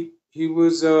 he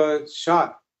was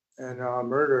shot and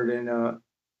murdered in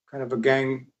kind of a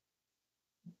gang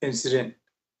incident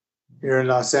here in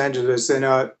Los Angeles,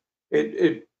 and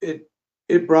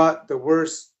it brought the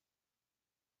worst,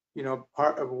 you know,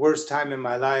 worst time in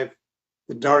my life,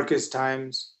 the darkest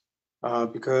times,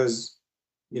 because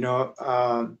you know,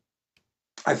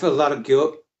 I felt a lot of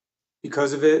guilt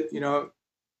because of it. You know,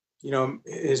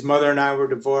 his mother and I were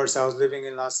divorced. I was living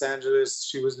in Los Angeles.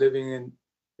 She was living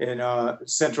in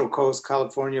Central Coast,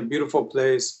 California, beautiful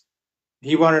place.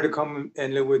 He wanted to come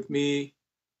and live with me,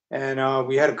 and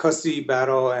we had a custody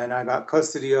battle, and I got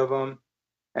custody of him,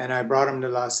 and I brought him to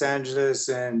Los Angeles.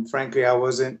 And frankly, I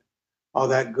wasn't all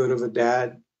that good of a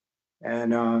dad,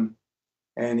 and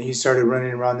he started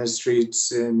running around the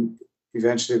streets and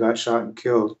eventually got shot and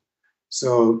killed.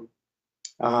 So,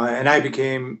 and I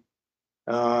became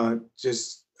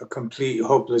just a complete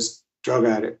hopeless drug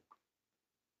addict.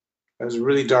 It was a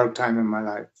really dark time in my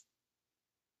life.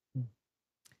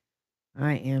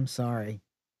 I am sorry.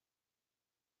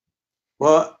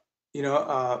 Well, you know,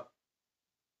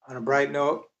 on a bright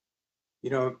note, you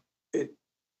know,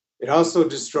 it also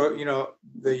destroyed, you know,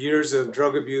 the years of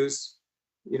drug abuse,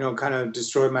 you know, kind of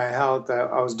destroyed my health.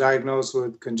 I was diagnosed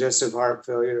with congestive heart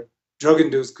failure,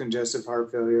 drug-induced congestive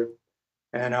heart failure.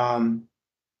 And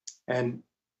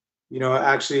you know,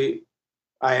 actually,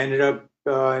 I ended up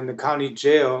in the county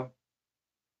jail,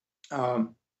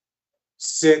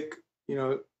 sick, you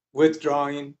know,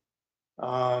 withdrawing.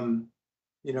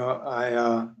 You know,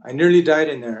 I nearly died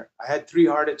in there. I had 3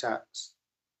 heart attacks,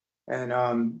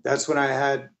 And that's when I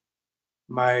had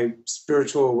my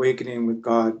spiritual awakening with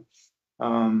God.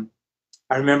 I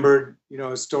remembered,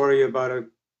 a story about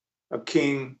a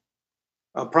king,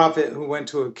 a prophet who went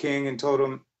to a king and told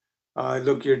him,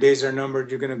 "Look, your days are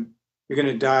numbered. You're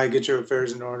gonna die. Get your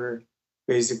affairs in order,"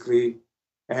 basically.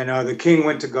 And the king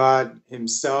went to God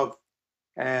himself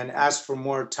and asked for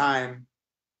more time,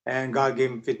 and God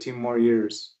gave him 15 more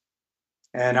years.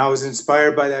 And I was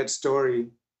inspired by that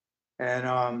story, and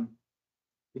I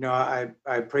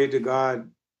prayed to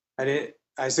God. I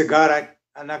said, God,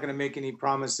 I'm not going to make any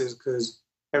promises because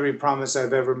every promise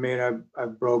I've ever made,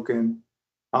 I've broken.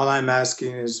 All I'm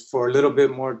asking is for a little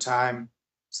bit more time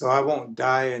so I won't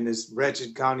die in this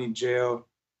wretched county jail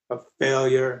of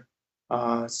failure,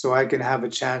 so I can have a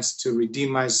chance to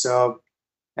redeem myself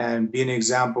and be an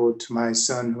example to my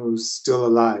son who's still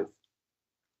alive.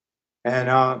 And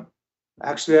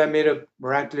actually, I made a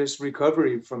miraculous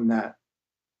recovery from that.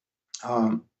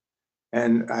 Um,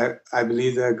 and I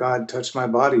believe that God touched my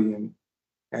body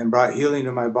and brought healing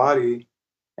to my body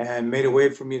and made a way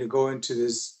for me to go into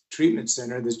this treatment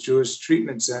center, this Jewish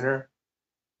treatment center,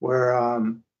 where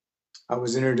I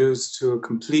was introduced to a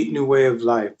complete new way of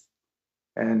life.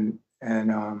 And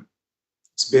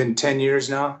it's been 10 years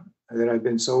now that I've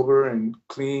been sober and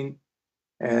clean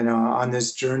and on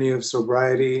this journey of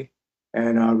sobriety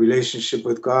and relationship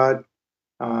with God.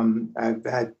 I've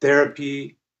had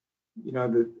therapy,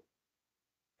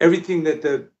 everything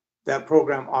that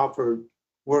program offered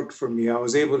worked for me. I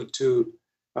was able to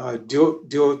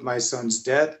deal with my son's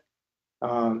death,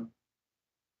 um,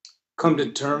 come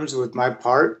to terms with my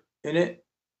part in it,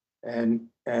 and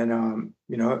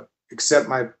accept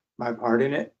my part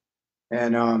in it,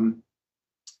 and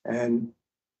and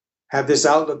have this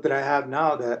outlook that I have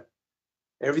now that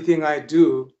everything I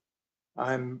do,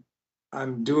 I'm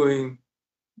I'm doing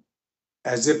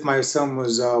as if my son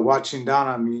was watching down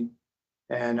on me,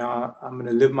 and I'm going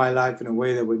to live my life in a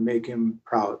way that would make him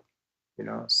proud.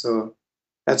 So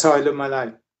that's how I live my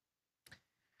life.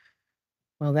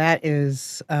 Well, that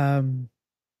is, there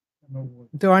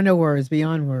are no words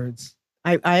beyond words.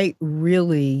 I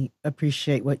really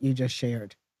appreciate what you just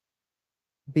shared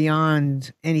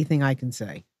beyond anything I can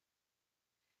say.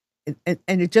 And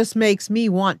it just makes me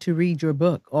want to read your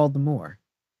book all the more.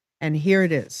 And here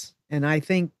it is. And I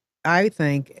think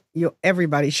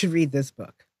everybody should read this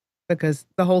book because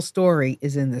the whole story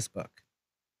is in this book.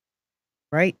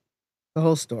 Right? The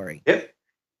whole story. Yep.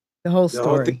 The whole The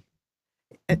whole thing. story.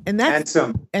 And that's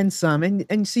And some.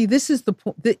 and see, this is the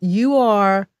point that you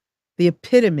are the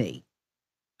epitome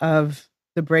of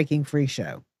the Breaking Free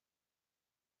show.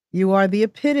 You are the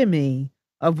epitome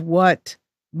of what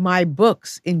my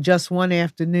books in just one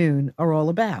afternoon are all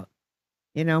about.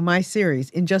 My series,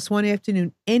 in just one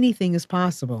afternoon, anything is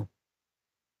possible.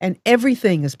 And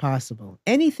everything is possible.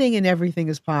 Anything and everything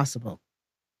is possible.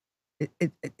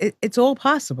 It's all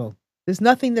possible. There's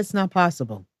nothing that's not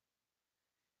possible.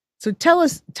 So tell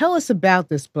us about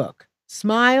this book.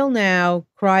 Smile Now,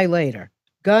 Cry Later.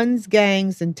 Guns,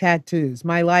 Gangs, and Tattoos.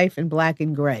 My Life in Black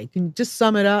and Gray. Can you just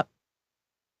sum it up?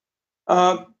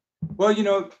 Well,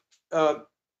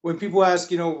 when people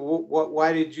ask,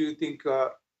 why did you think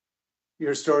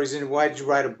your stories and why did you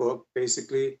write a book,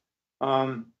 basically?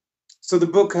 So the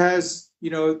book has,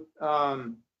 that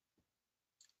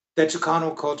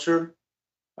Chicano culture,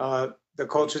 the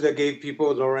culture that gave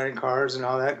people low-riding cars and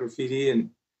all that graffiti,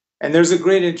 and there's a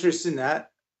great interest in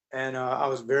that, and I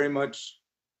was very much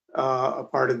a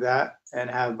part of that and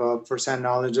have firsthand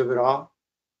knowledge of it all.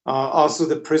 Also,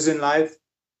 the prison life.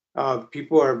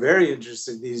 People are very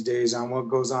interested these days on what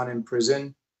goes on in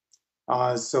prison.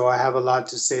 So I have a lot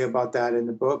to say about that in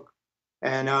the book.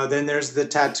 And then there's the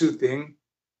tattoo thing.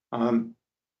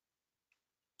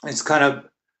 It's kind of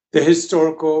the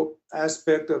historical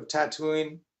aspect of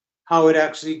tattooing, how it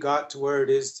actually got to where it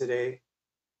is today.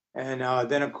 And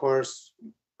then, of course,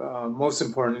 most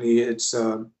importantly, it's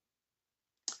a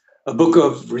book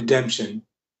of redemption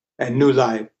and new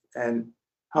life, and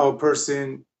how a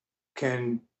person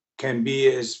can be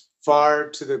as far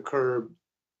to the curb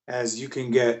as you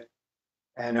can get,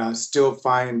 and still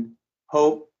find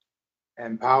hope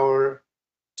and power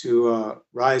to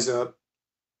rise up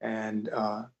and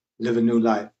live a new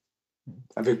life,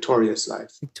 a victorious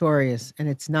life. Victorious, and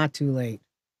it's not too late.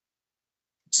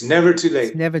 It's never too late.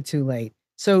 It's never too late.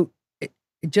 So I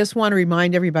just want to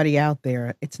remind everybody out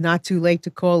there, it's not too late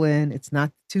to call in. It's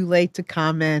not too late to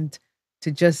comment,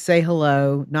 to just say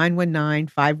hello,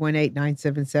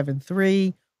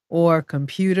 919-518-9773, or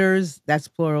computers, that's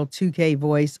plural, 2K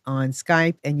Voice on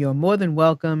Skype, and you're more than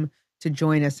welcome to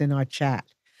join us in our chat.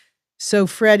 So,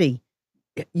 Freddie,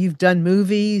 You've done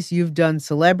movies, you've done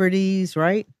celebrities,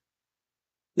 right?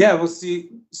 Yeah, we'll see.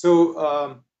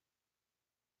 So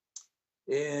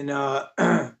in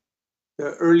the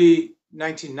early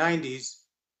 1990s,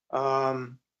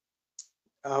 um,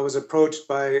 I was approached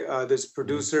by this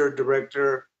producer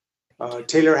director,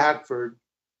 Taylor Hackford,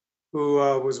 who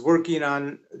was working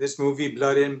on this movie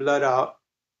Blood In, Blood Out,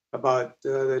 about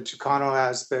the Chicano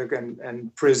aspect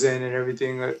and prison and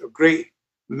everything. A great,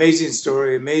 amazing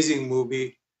story, amazing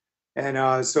movie.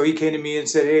 And so he came to me and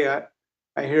said, "Hey,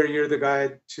 I hear you're the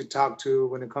guy to talk to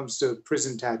when it comes to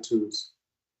prison tattoos."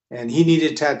 And he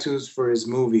needed tattoos for his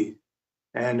movie.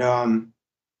 And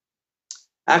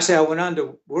actually, I went on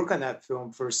to work on that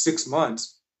film for 6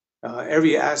 months.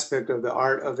 Every aspect of the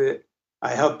art of it,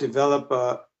 I helped develop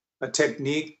a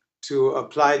technique to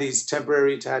apply these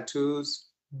temporary tattoos.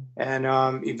 And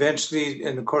eventually,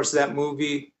 in the course of that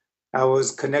movie, I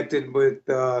was connected with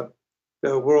the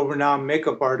world-renowned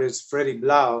makeup artist Freddy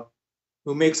Blau,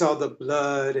 who makes all the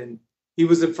blood, and he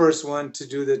was the first one to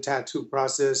do the tattoo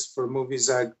process for movies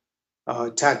like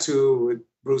Tattoo with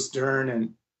Bruce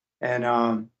Dern and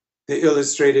The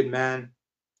Illustrated Man.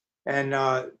 And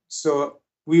so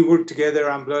we worked together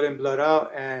on Blood In, Blood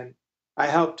Out, and I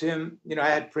helped him. You know, I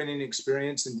had printing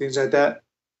experience and things like that.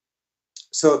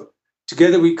 So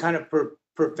together we kind of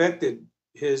perfected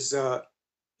his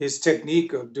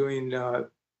technique of doing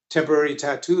temporary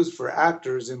tattoos for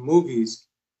actors in movies,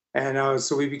 and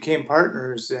so we became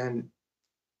partners. And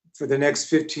for the next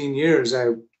 15 years, I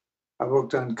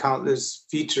worked on countless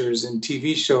features and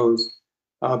TV shows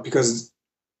because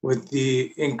with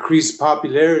the increased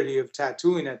popularity of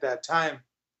tattooing at that time,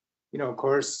 you know, of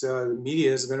course, the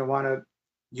media is going to want to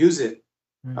use it.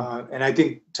 And I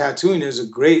think tattooing is a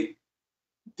great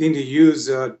thing to use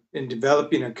in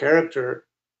developing a character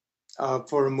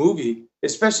for a movie,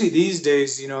 especially these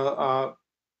days, you know,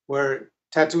 where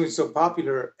tattooing is so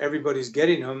popular, everybody's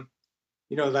getting them.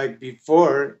 You know, like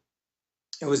before,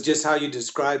 it was just how you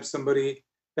describe somebody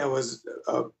that was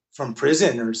from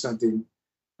prison or something.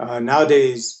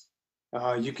 Nowadays,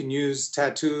 you can use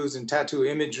tattoos and tattoo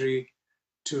imagery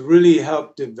to really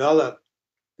help develop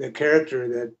the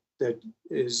character that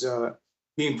is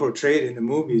being portrayed in the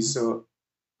movies.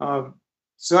 Um,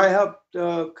 so I helped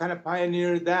kind of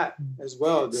pioneer that as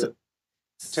well, So, the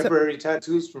so, temporary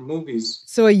tattoos for movies.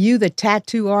 so are you the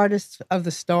tattoo artist of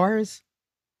the stars?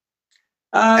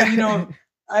 You know,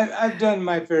 I've done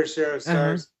my fair share of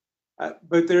Uh-huh. stars,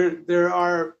 but there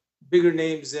are bigger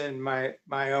names than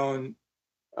my own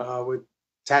with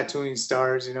tattooing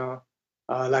stars. You know,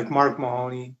 like Mark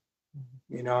Mahoney.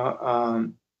 You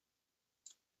know,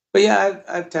 but yeah,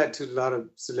 I've tattooed a lot of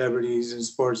celebrities and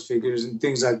sports figures and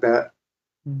things like that.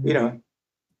 You know,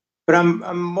 but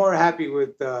I'm more happy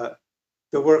with the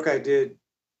work I did.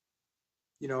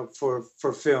 You know, for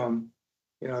film.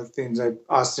 You know, things like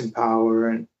Austin Power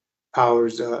and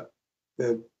Powers, the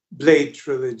Blade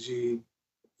trilogy.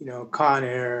 You know, Con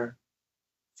Air,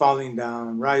 Falling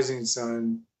Down, Rising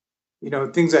Sun. You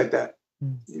know, things like that.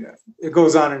 You know, it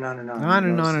goes on and on and on. You On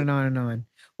and know, on so. and on and on.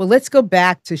 Well, let's go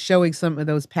back to showing some of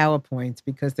those PowerPoints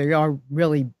because they are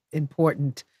really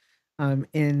important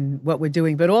in what we're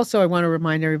doing. But also, I want to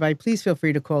remind everybody, please feel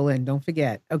free to call in. Don't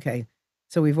forget. Okay.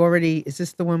 So we've already, is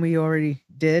this the one we already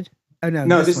did? Oh, no,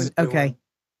 No, this this is one. a good Okay. one.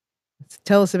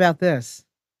 Tell us about this.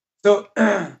 So,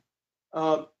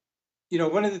 you know,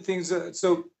 one of the things.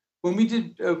 So when we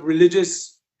did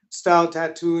religious style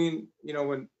tattooing, you know,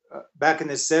 when back in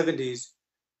the '70s,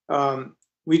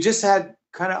 we just had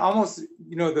kind of almost,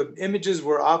 you know, the images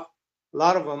were off, a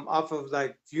lot of them off of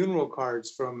like funeral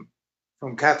cards from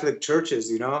Catholic churches,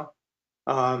 you know.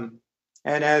 Um,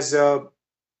 and as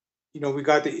you know, we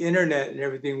got the internet and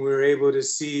everything, we were able to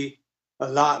see a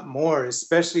lot more,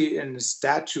 especially in the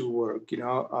statue work, you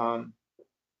know,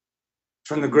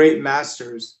 from the great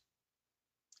masters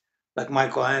like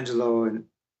Michelangelo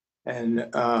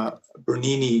and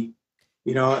Bernini,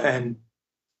 you know, and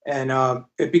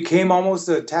it became almost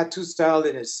a tattoo style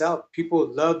in itself. People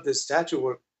love the statue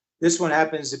work. This one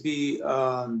happens to be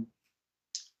uh,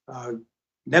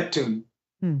 Neptune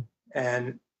Hmm.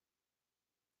 and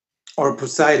or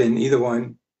Poseidon, either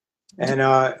one, and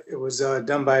it was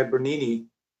done by Bernini.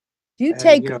 Do you And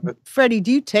take, you know, Freddie,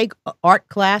 do you take art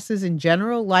classes in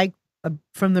general, like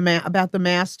from about the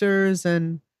masters?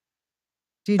 And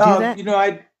do you do that? you know,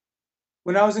 I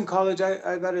when I was in college,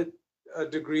 I got a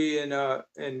degree in art,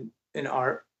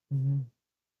 Mhm.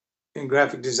 in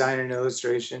graphic design and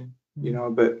illustration. You Mhm.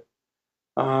 know,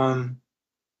 but um,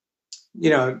 you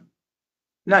know,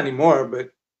 not anymore.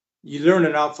 But you learn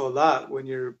an awful lot when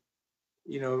you're,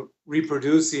 you know,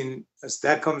 reproducing.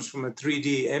 That comes from a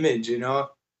 3D image. You know,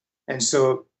 And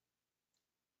so,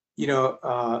 you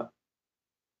know,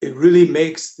 it really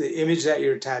makes the image that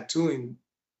you're tattooing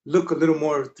look a little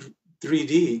more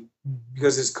 3D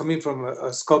because it's coming from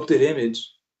a sculpted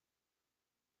image.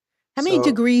 How many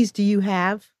degrees do you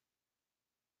have?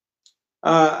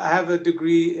 I have a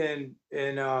degree in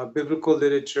biblical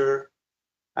literature.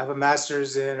 I have a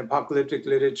master's in apocalyptic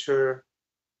literature,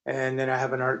 and then I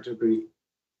have an art degree.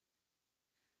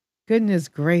 Goodness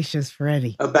gracious,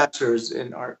 Freddie. A bachelor's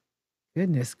in art.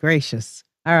 Goodness gracious.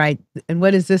 All right. And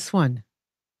what is this one?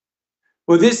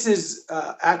 Well, this is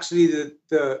actually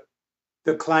the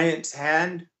client's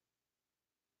hand,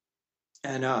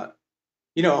 and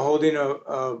you know, holding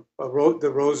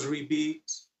the rosary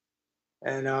beads,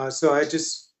 and so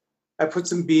I put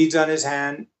some beads on his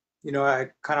hand. You know, I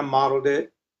kind of modeled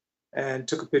it and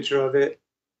took a picture of it.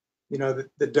 You know,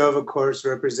 the dove, of course,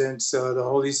 represents the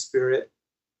Holy Spirit,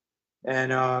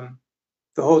 and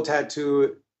the whole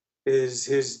tattoo is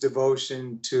his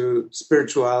devotion to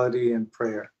spirituality and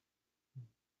prayer.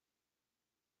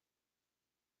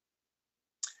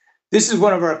 This is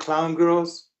one of our clown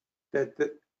girls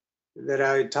that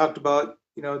I talked about.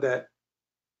 You know, that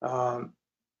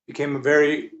became a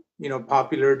very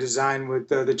popular design with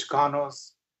the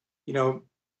Chicanos. You know,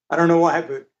 I don't know why,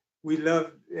 but we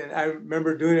loved, and I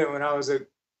remember doing it when I was a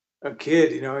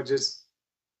kid. You know, just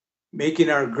making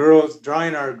our girls,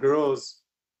 drawing our girls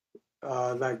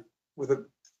like with a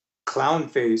clown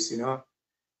face. You know,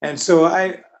 and so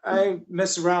I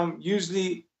mess around.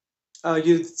 Usually,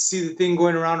 you see the thing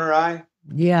going around her eye.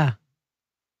 Yeah.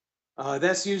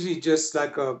 That's usually just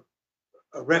like a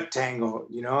rectangle,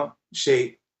 you know,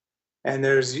 shape. And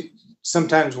there's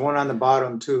sometimes one on the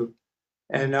bottom too.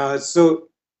 And so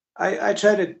I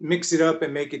try to mix it up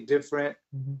and make it different,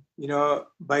 you know,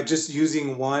 by just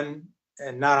using one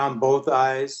and not on both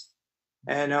eyes,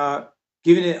 and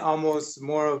giving it almost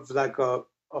more of like a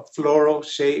floral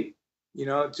shape, you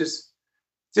know, just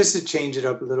to change it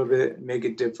up a little bit and make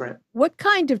it different. What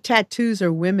kind of tattoos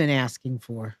are women asking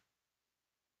for?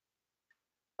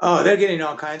 Oh, they're getting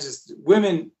all kinds of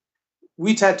women.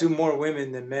 We tattoo more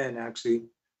women than men, actually.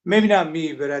 Maybe not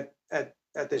me, but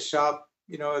at the shop,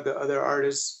 you know, the other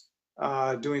artists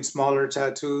doing smaller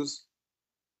tattoos.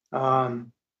 So,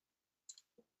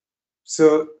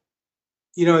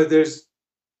 you know,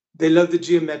 they love the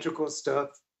geometrical stuff.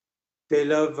 They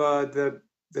love the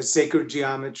sacred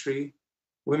geometry.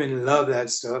 Women love that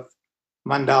stuff.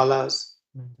 Mandalas,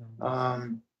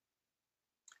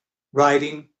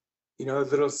 writing, you know,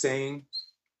 little sayings.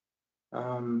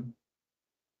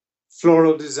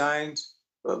 Floral designs.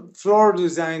 Floral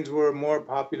designs were more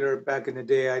popular back in the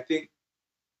day. I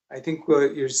think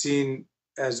what you're seeing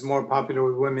as more popular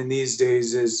with women these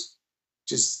days is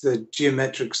just the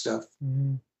geometric stuff.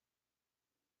 Mm-hmm.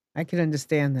 I can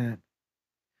understand that.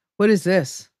 What is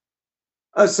this?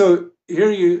 So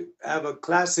here you have a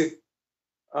classic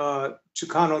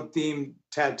Chicano themed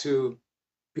tattoo,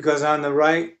 because on the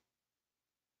right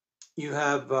you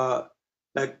have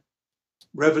like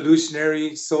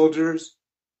revolutionary soldiers,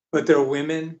 but they're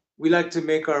women. We like to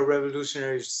make our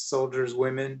revolutionary soldiers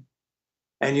women,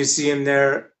 and you see them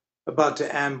there about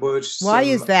to ambush. Why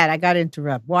is that? I got to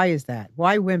interrupt. Why is that?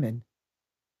 Why women?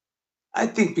 I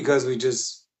think because we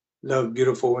just love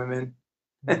beautiful women.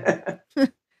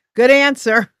 Good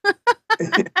answer.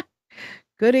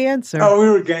 Good answer. Oh, we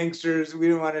were gangsters. We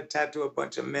didn't want to tattoo a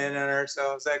bunch of men on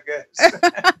ourselves, I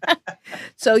guess.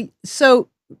 So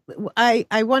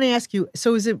I want to ask you,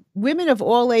 so is it women of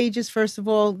all ages, first of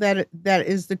all, that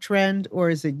is the trend, or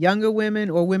is it younger women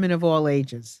or women of all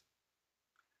ages?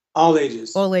 All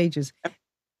ages. All ages.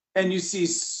 And you see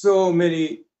so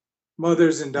many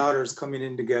mothers and daughters coming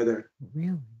in together.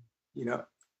 Really? You know,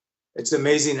 it's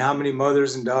amazing how many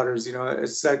mothers and daughters, you know,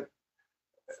 it's like,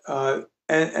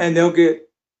 and they'll get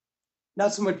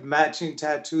not so much matching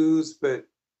tattoos, but,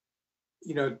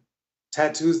 you know,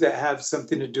 tattoos that have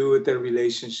something to do with their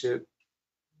relationship.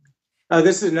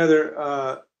 This is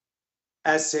another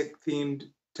Aztec themed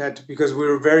tattoo, because we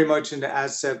were very much into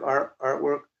Aztec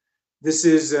artwork. This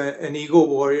is an eagle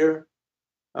warrior.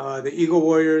 The eagle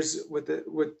warriors with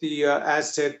the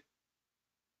Aztec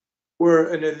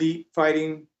were an elite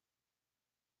fighting,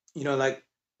 you know, like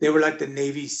they were like the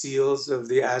Navy SEALs of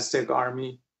the Aztec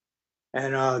army,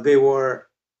 and they wore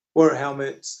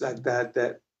helmets like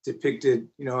that depicted,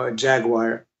 you know, a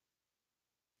jaguar,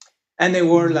 and they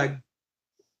wore like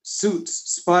suits,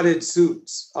 spotted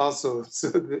suits, also, so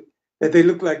that they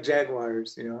look like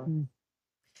jaguars, you know.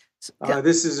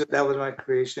 That was my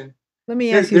creation. Let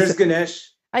me ask you. There's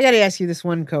Ganesh. I got to ask you this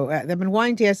one, I've been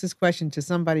wanting to ask this question to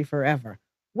somebody forever.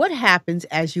 What happens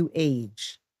as you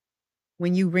age?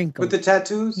 when you wrinkle? With the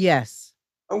tattoos? Yes.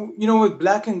 Oh, with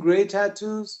black and gray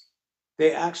tattoos,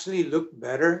 they actually look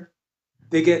better.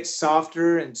 They get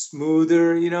softer and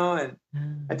smoother, and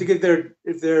I think if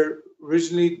they're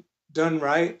originally done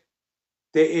right,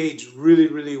 they age really,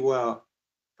 really well.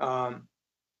 Of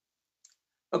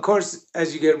course,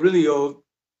 as you get really old,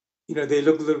 they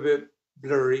look a little bit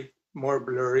more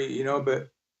blurry, but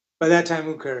by that time,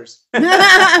 who cares?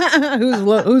 Who's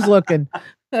looking?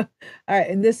 All right,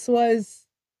 and this was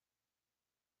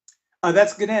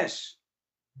That's Ganesh,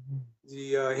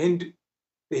 the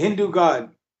Hindu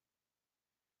god,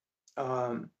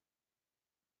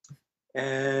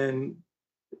 and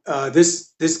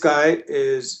this guy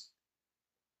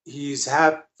he's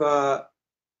half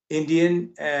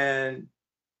Indian and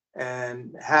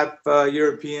half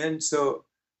European. So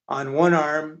on one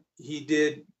arm, he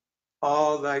did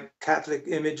all like Catholic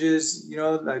images,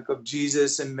 like of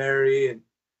Jesus and Mary and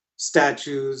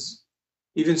statues,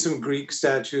 even some Greek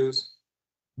statues.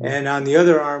 And on the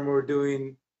other arm, we're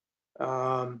doing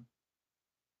all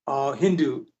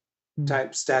Hindu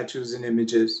type statues and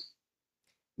images.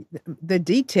 the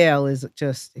detail is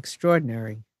just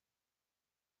extraordinary.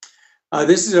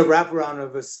 This is a wraparound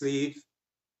of a sleeve.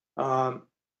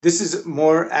 This is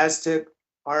more Aztec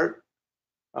art.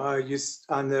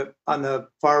 On the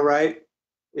far right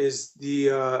is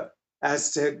the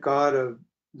Aztec god of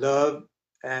love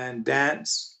and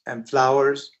dance and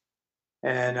flowers,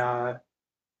 and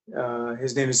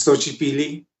his name is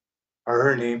Xochipilli, or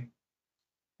her name.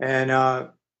 And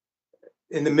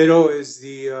in the middle is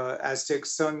the Aztec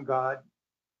sun god,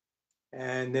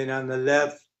 and then on the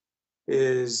left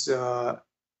is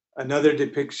another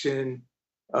depiction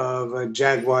of a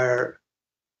jaguar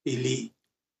elite.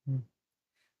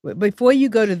 Before you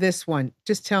go to this one,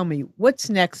 just tell me,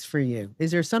 what's next for you? Is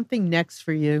there something next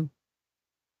for you?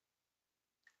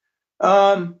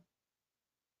 Yeah,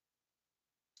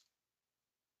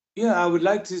 I would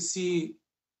like to see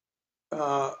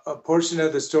a portion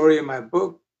of the story of my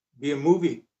book be a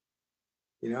movie,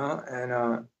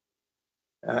 and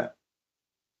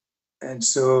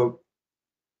so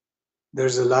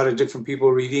there's a lot of different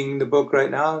people reading the book right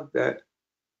now that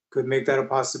could make that a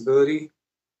possibility.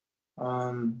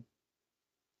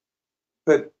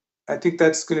 But I think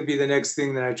that's going to be the next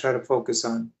thing that I try to focus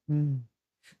on.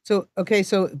 So, okay,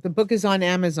 so the book is on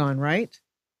Amazon, right?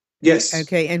 Yes.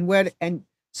 Okay, and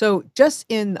so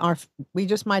just we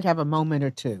just might have a moment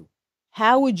or two.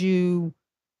 How would you,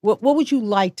 what would you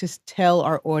like to tell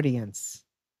our audience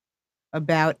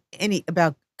about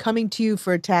coming to you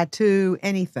for a tattoo,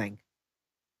 anything?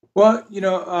 Well,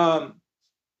 I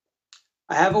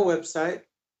have a website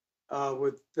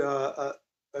with a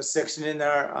section in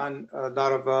there on a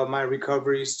lot of my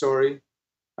recovery story,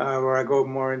 where I go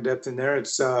more in depth in there.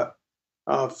 It's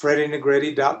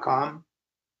freddynegrete.com.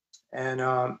 And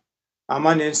I'm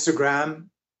on Instagram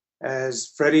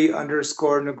as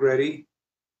Freddy_Negrete,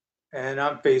 and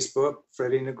on Facebook,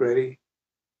 Freddy Negrete.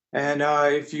 And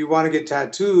if you want to get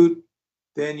tattooed,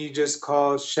 then you just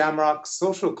call Shamrock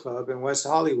Social Club in West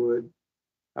Hollywood.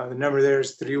 The number there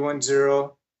is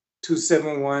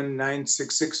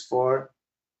 310-271-9664.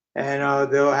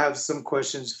 And they'll have some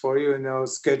questions for you, and they'll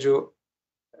schedule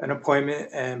an appointment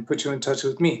and put you in touch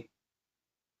with me.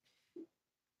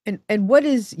 And what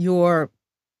is your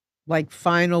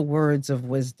final words of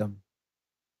wisdom?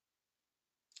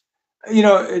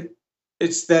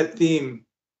 It's that theme,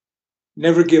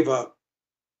 never give up.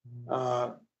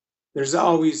 There's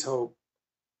always hope.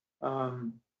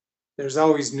 There's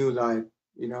always new life,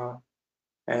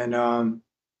 and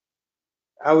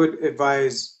I would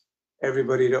advise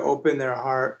everybody to open their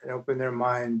heart and open their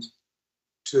mind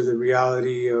to the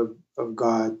reality of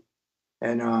God,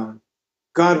 and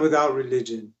God without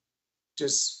religion,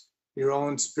 just your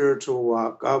own spiritual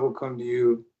walk. God will come to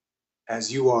you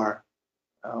as you are,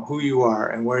 who you are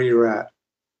and where you're at,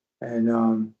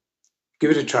 and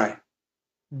give it a try.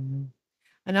 And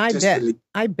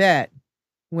I bet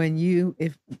when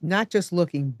if not just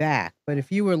looking back, but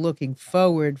if you were looking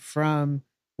forward from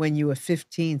when you were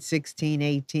 15, 16,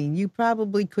 18, you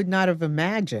probably could not have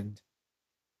imagined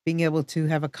being able to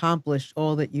have accomplished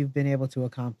all that you've been able to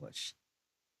accomplish.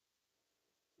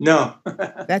 No.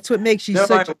 That's what makes you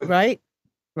right?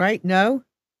 Right? No?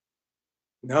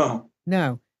 No.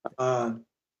 No. I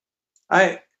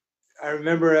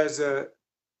remember as a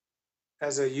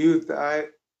youth, I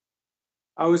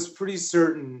was pretty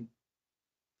certain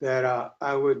that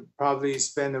I would probably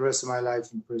spend the rest of my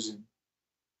life in prison.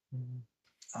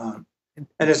 And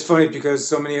it's funny because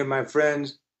so many of my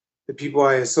friends, the people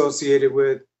I associated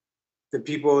with, the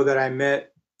people that I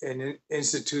met in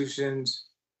institutions,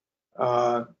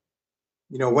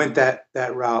 went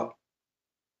that route.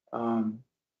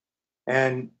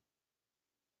 And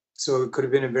so it could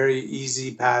have been a very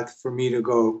easy path for me to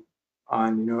go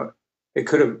on. It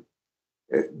could have,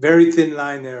 very thin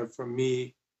line there from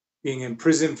me being in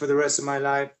prison for the rest of my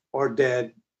life or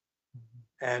dead,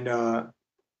 and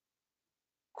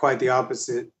quite the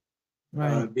opposite,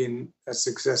 Right. being a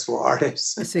successful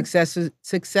artist. A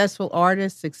successful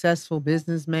artist, successful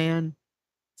businessman,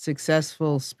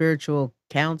 successful spiritual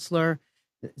counselor.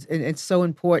 It's so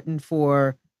important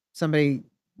for somebody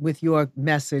with your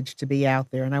message to be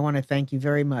out there. And I want to thank you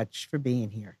very much for being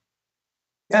here.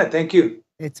 Yeah, thank you.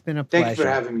 It's been a pleasure. Thank you for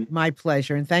having me. My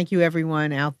pleasure. And thank you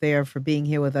everyone out there for being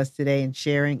here with us today and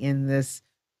sharing in this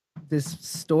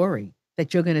story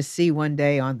that you're going to see one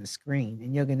day on the screen.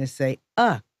 And you're going to say,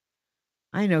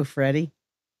 I know Freddy.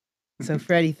 So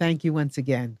Freddy, thank you once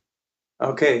again.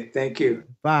 Okay, thank you.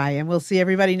 Bye. And we'll see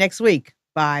everybody next week.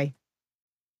 Bye.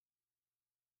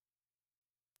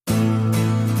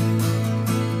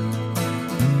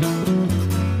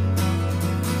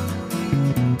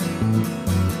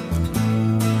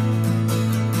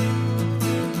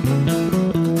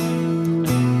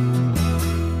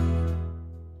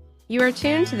 You are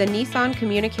tuned to the Nissan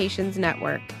Communications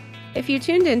Network. If you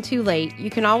tuned in too late, you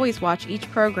can always watch each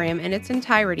program in its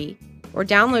entirety or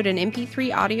download an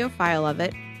MP3 audio file of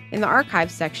it in the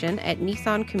archives section at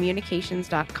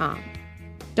nissancommunications.com.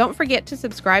 Don't forget to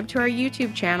subscribe to our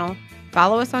YouTube channel,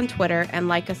 follow us on Twitter, and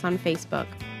like us on Facebook.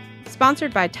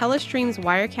 Sponsored by Telestream's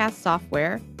Wirecast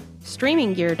software,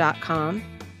 StreamingGear.com,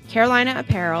 Carolina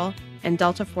Apparel, and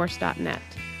DeltaForce.net.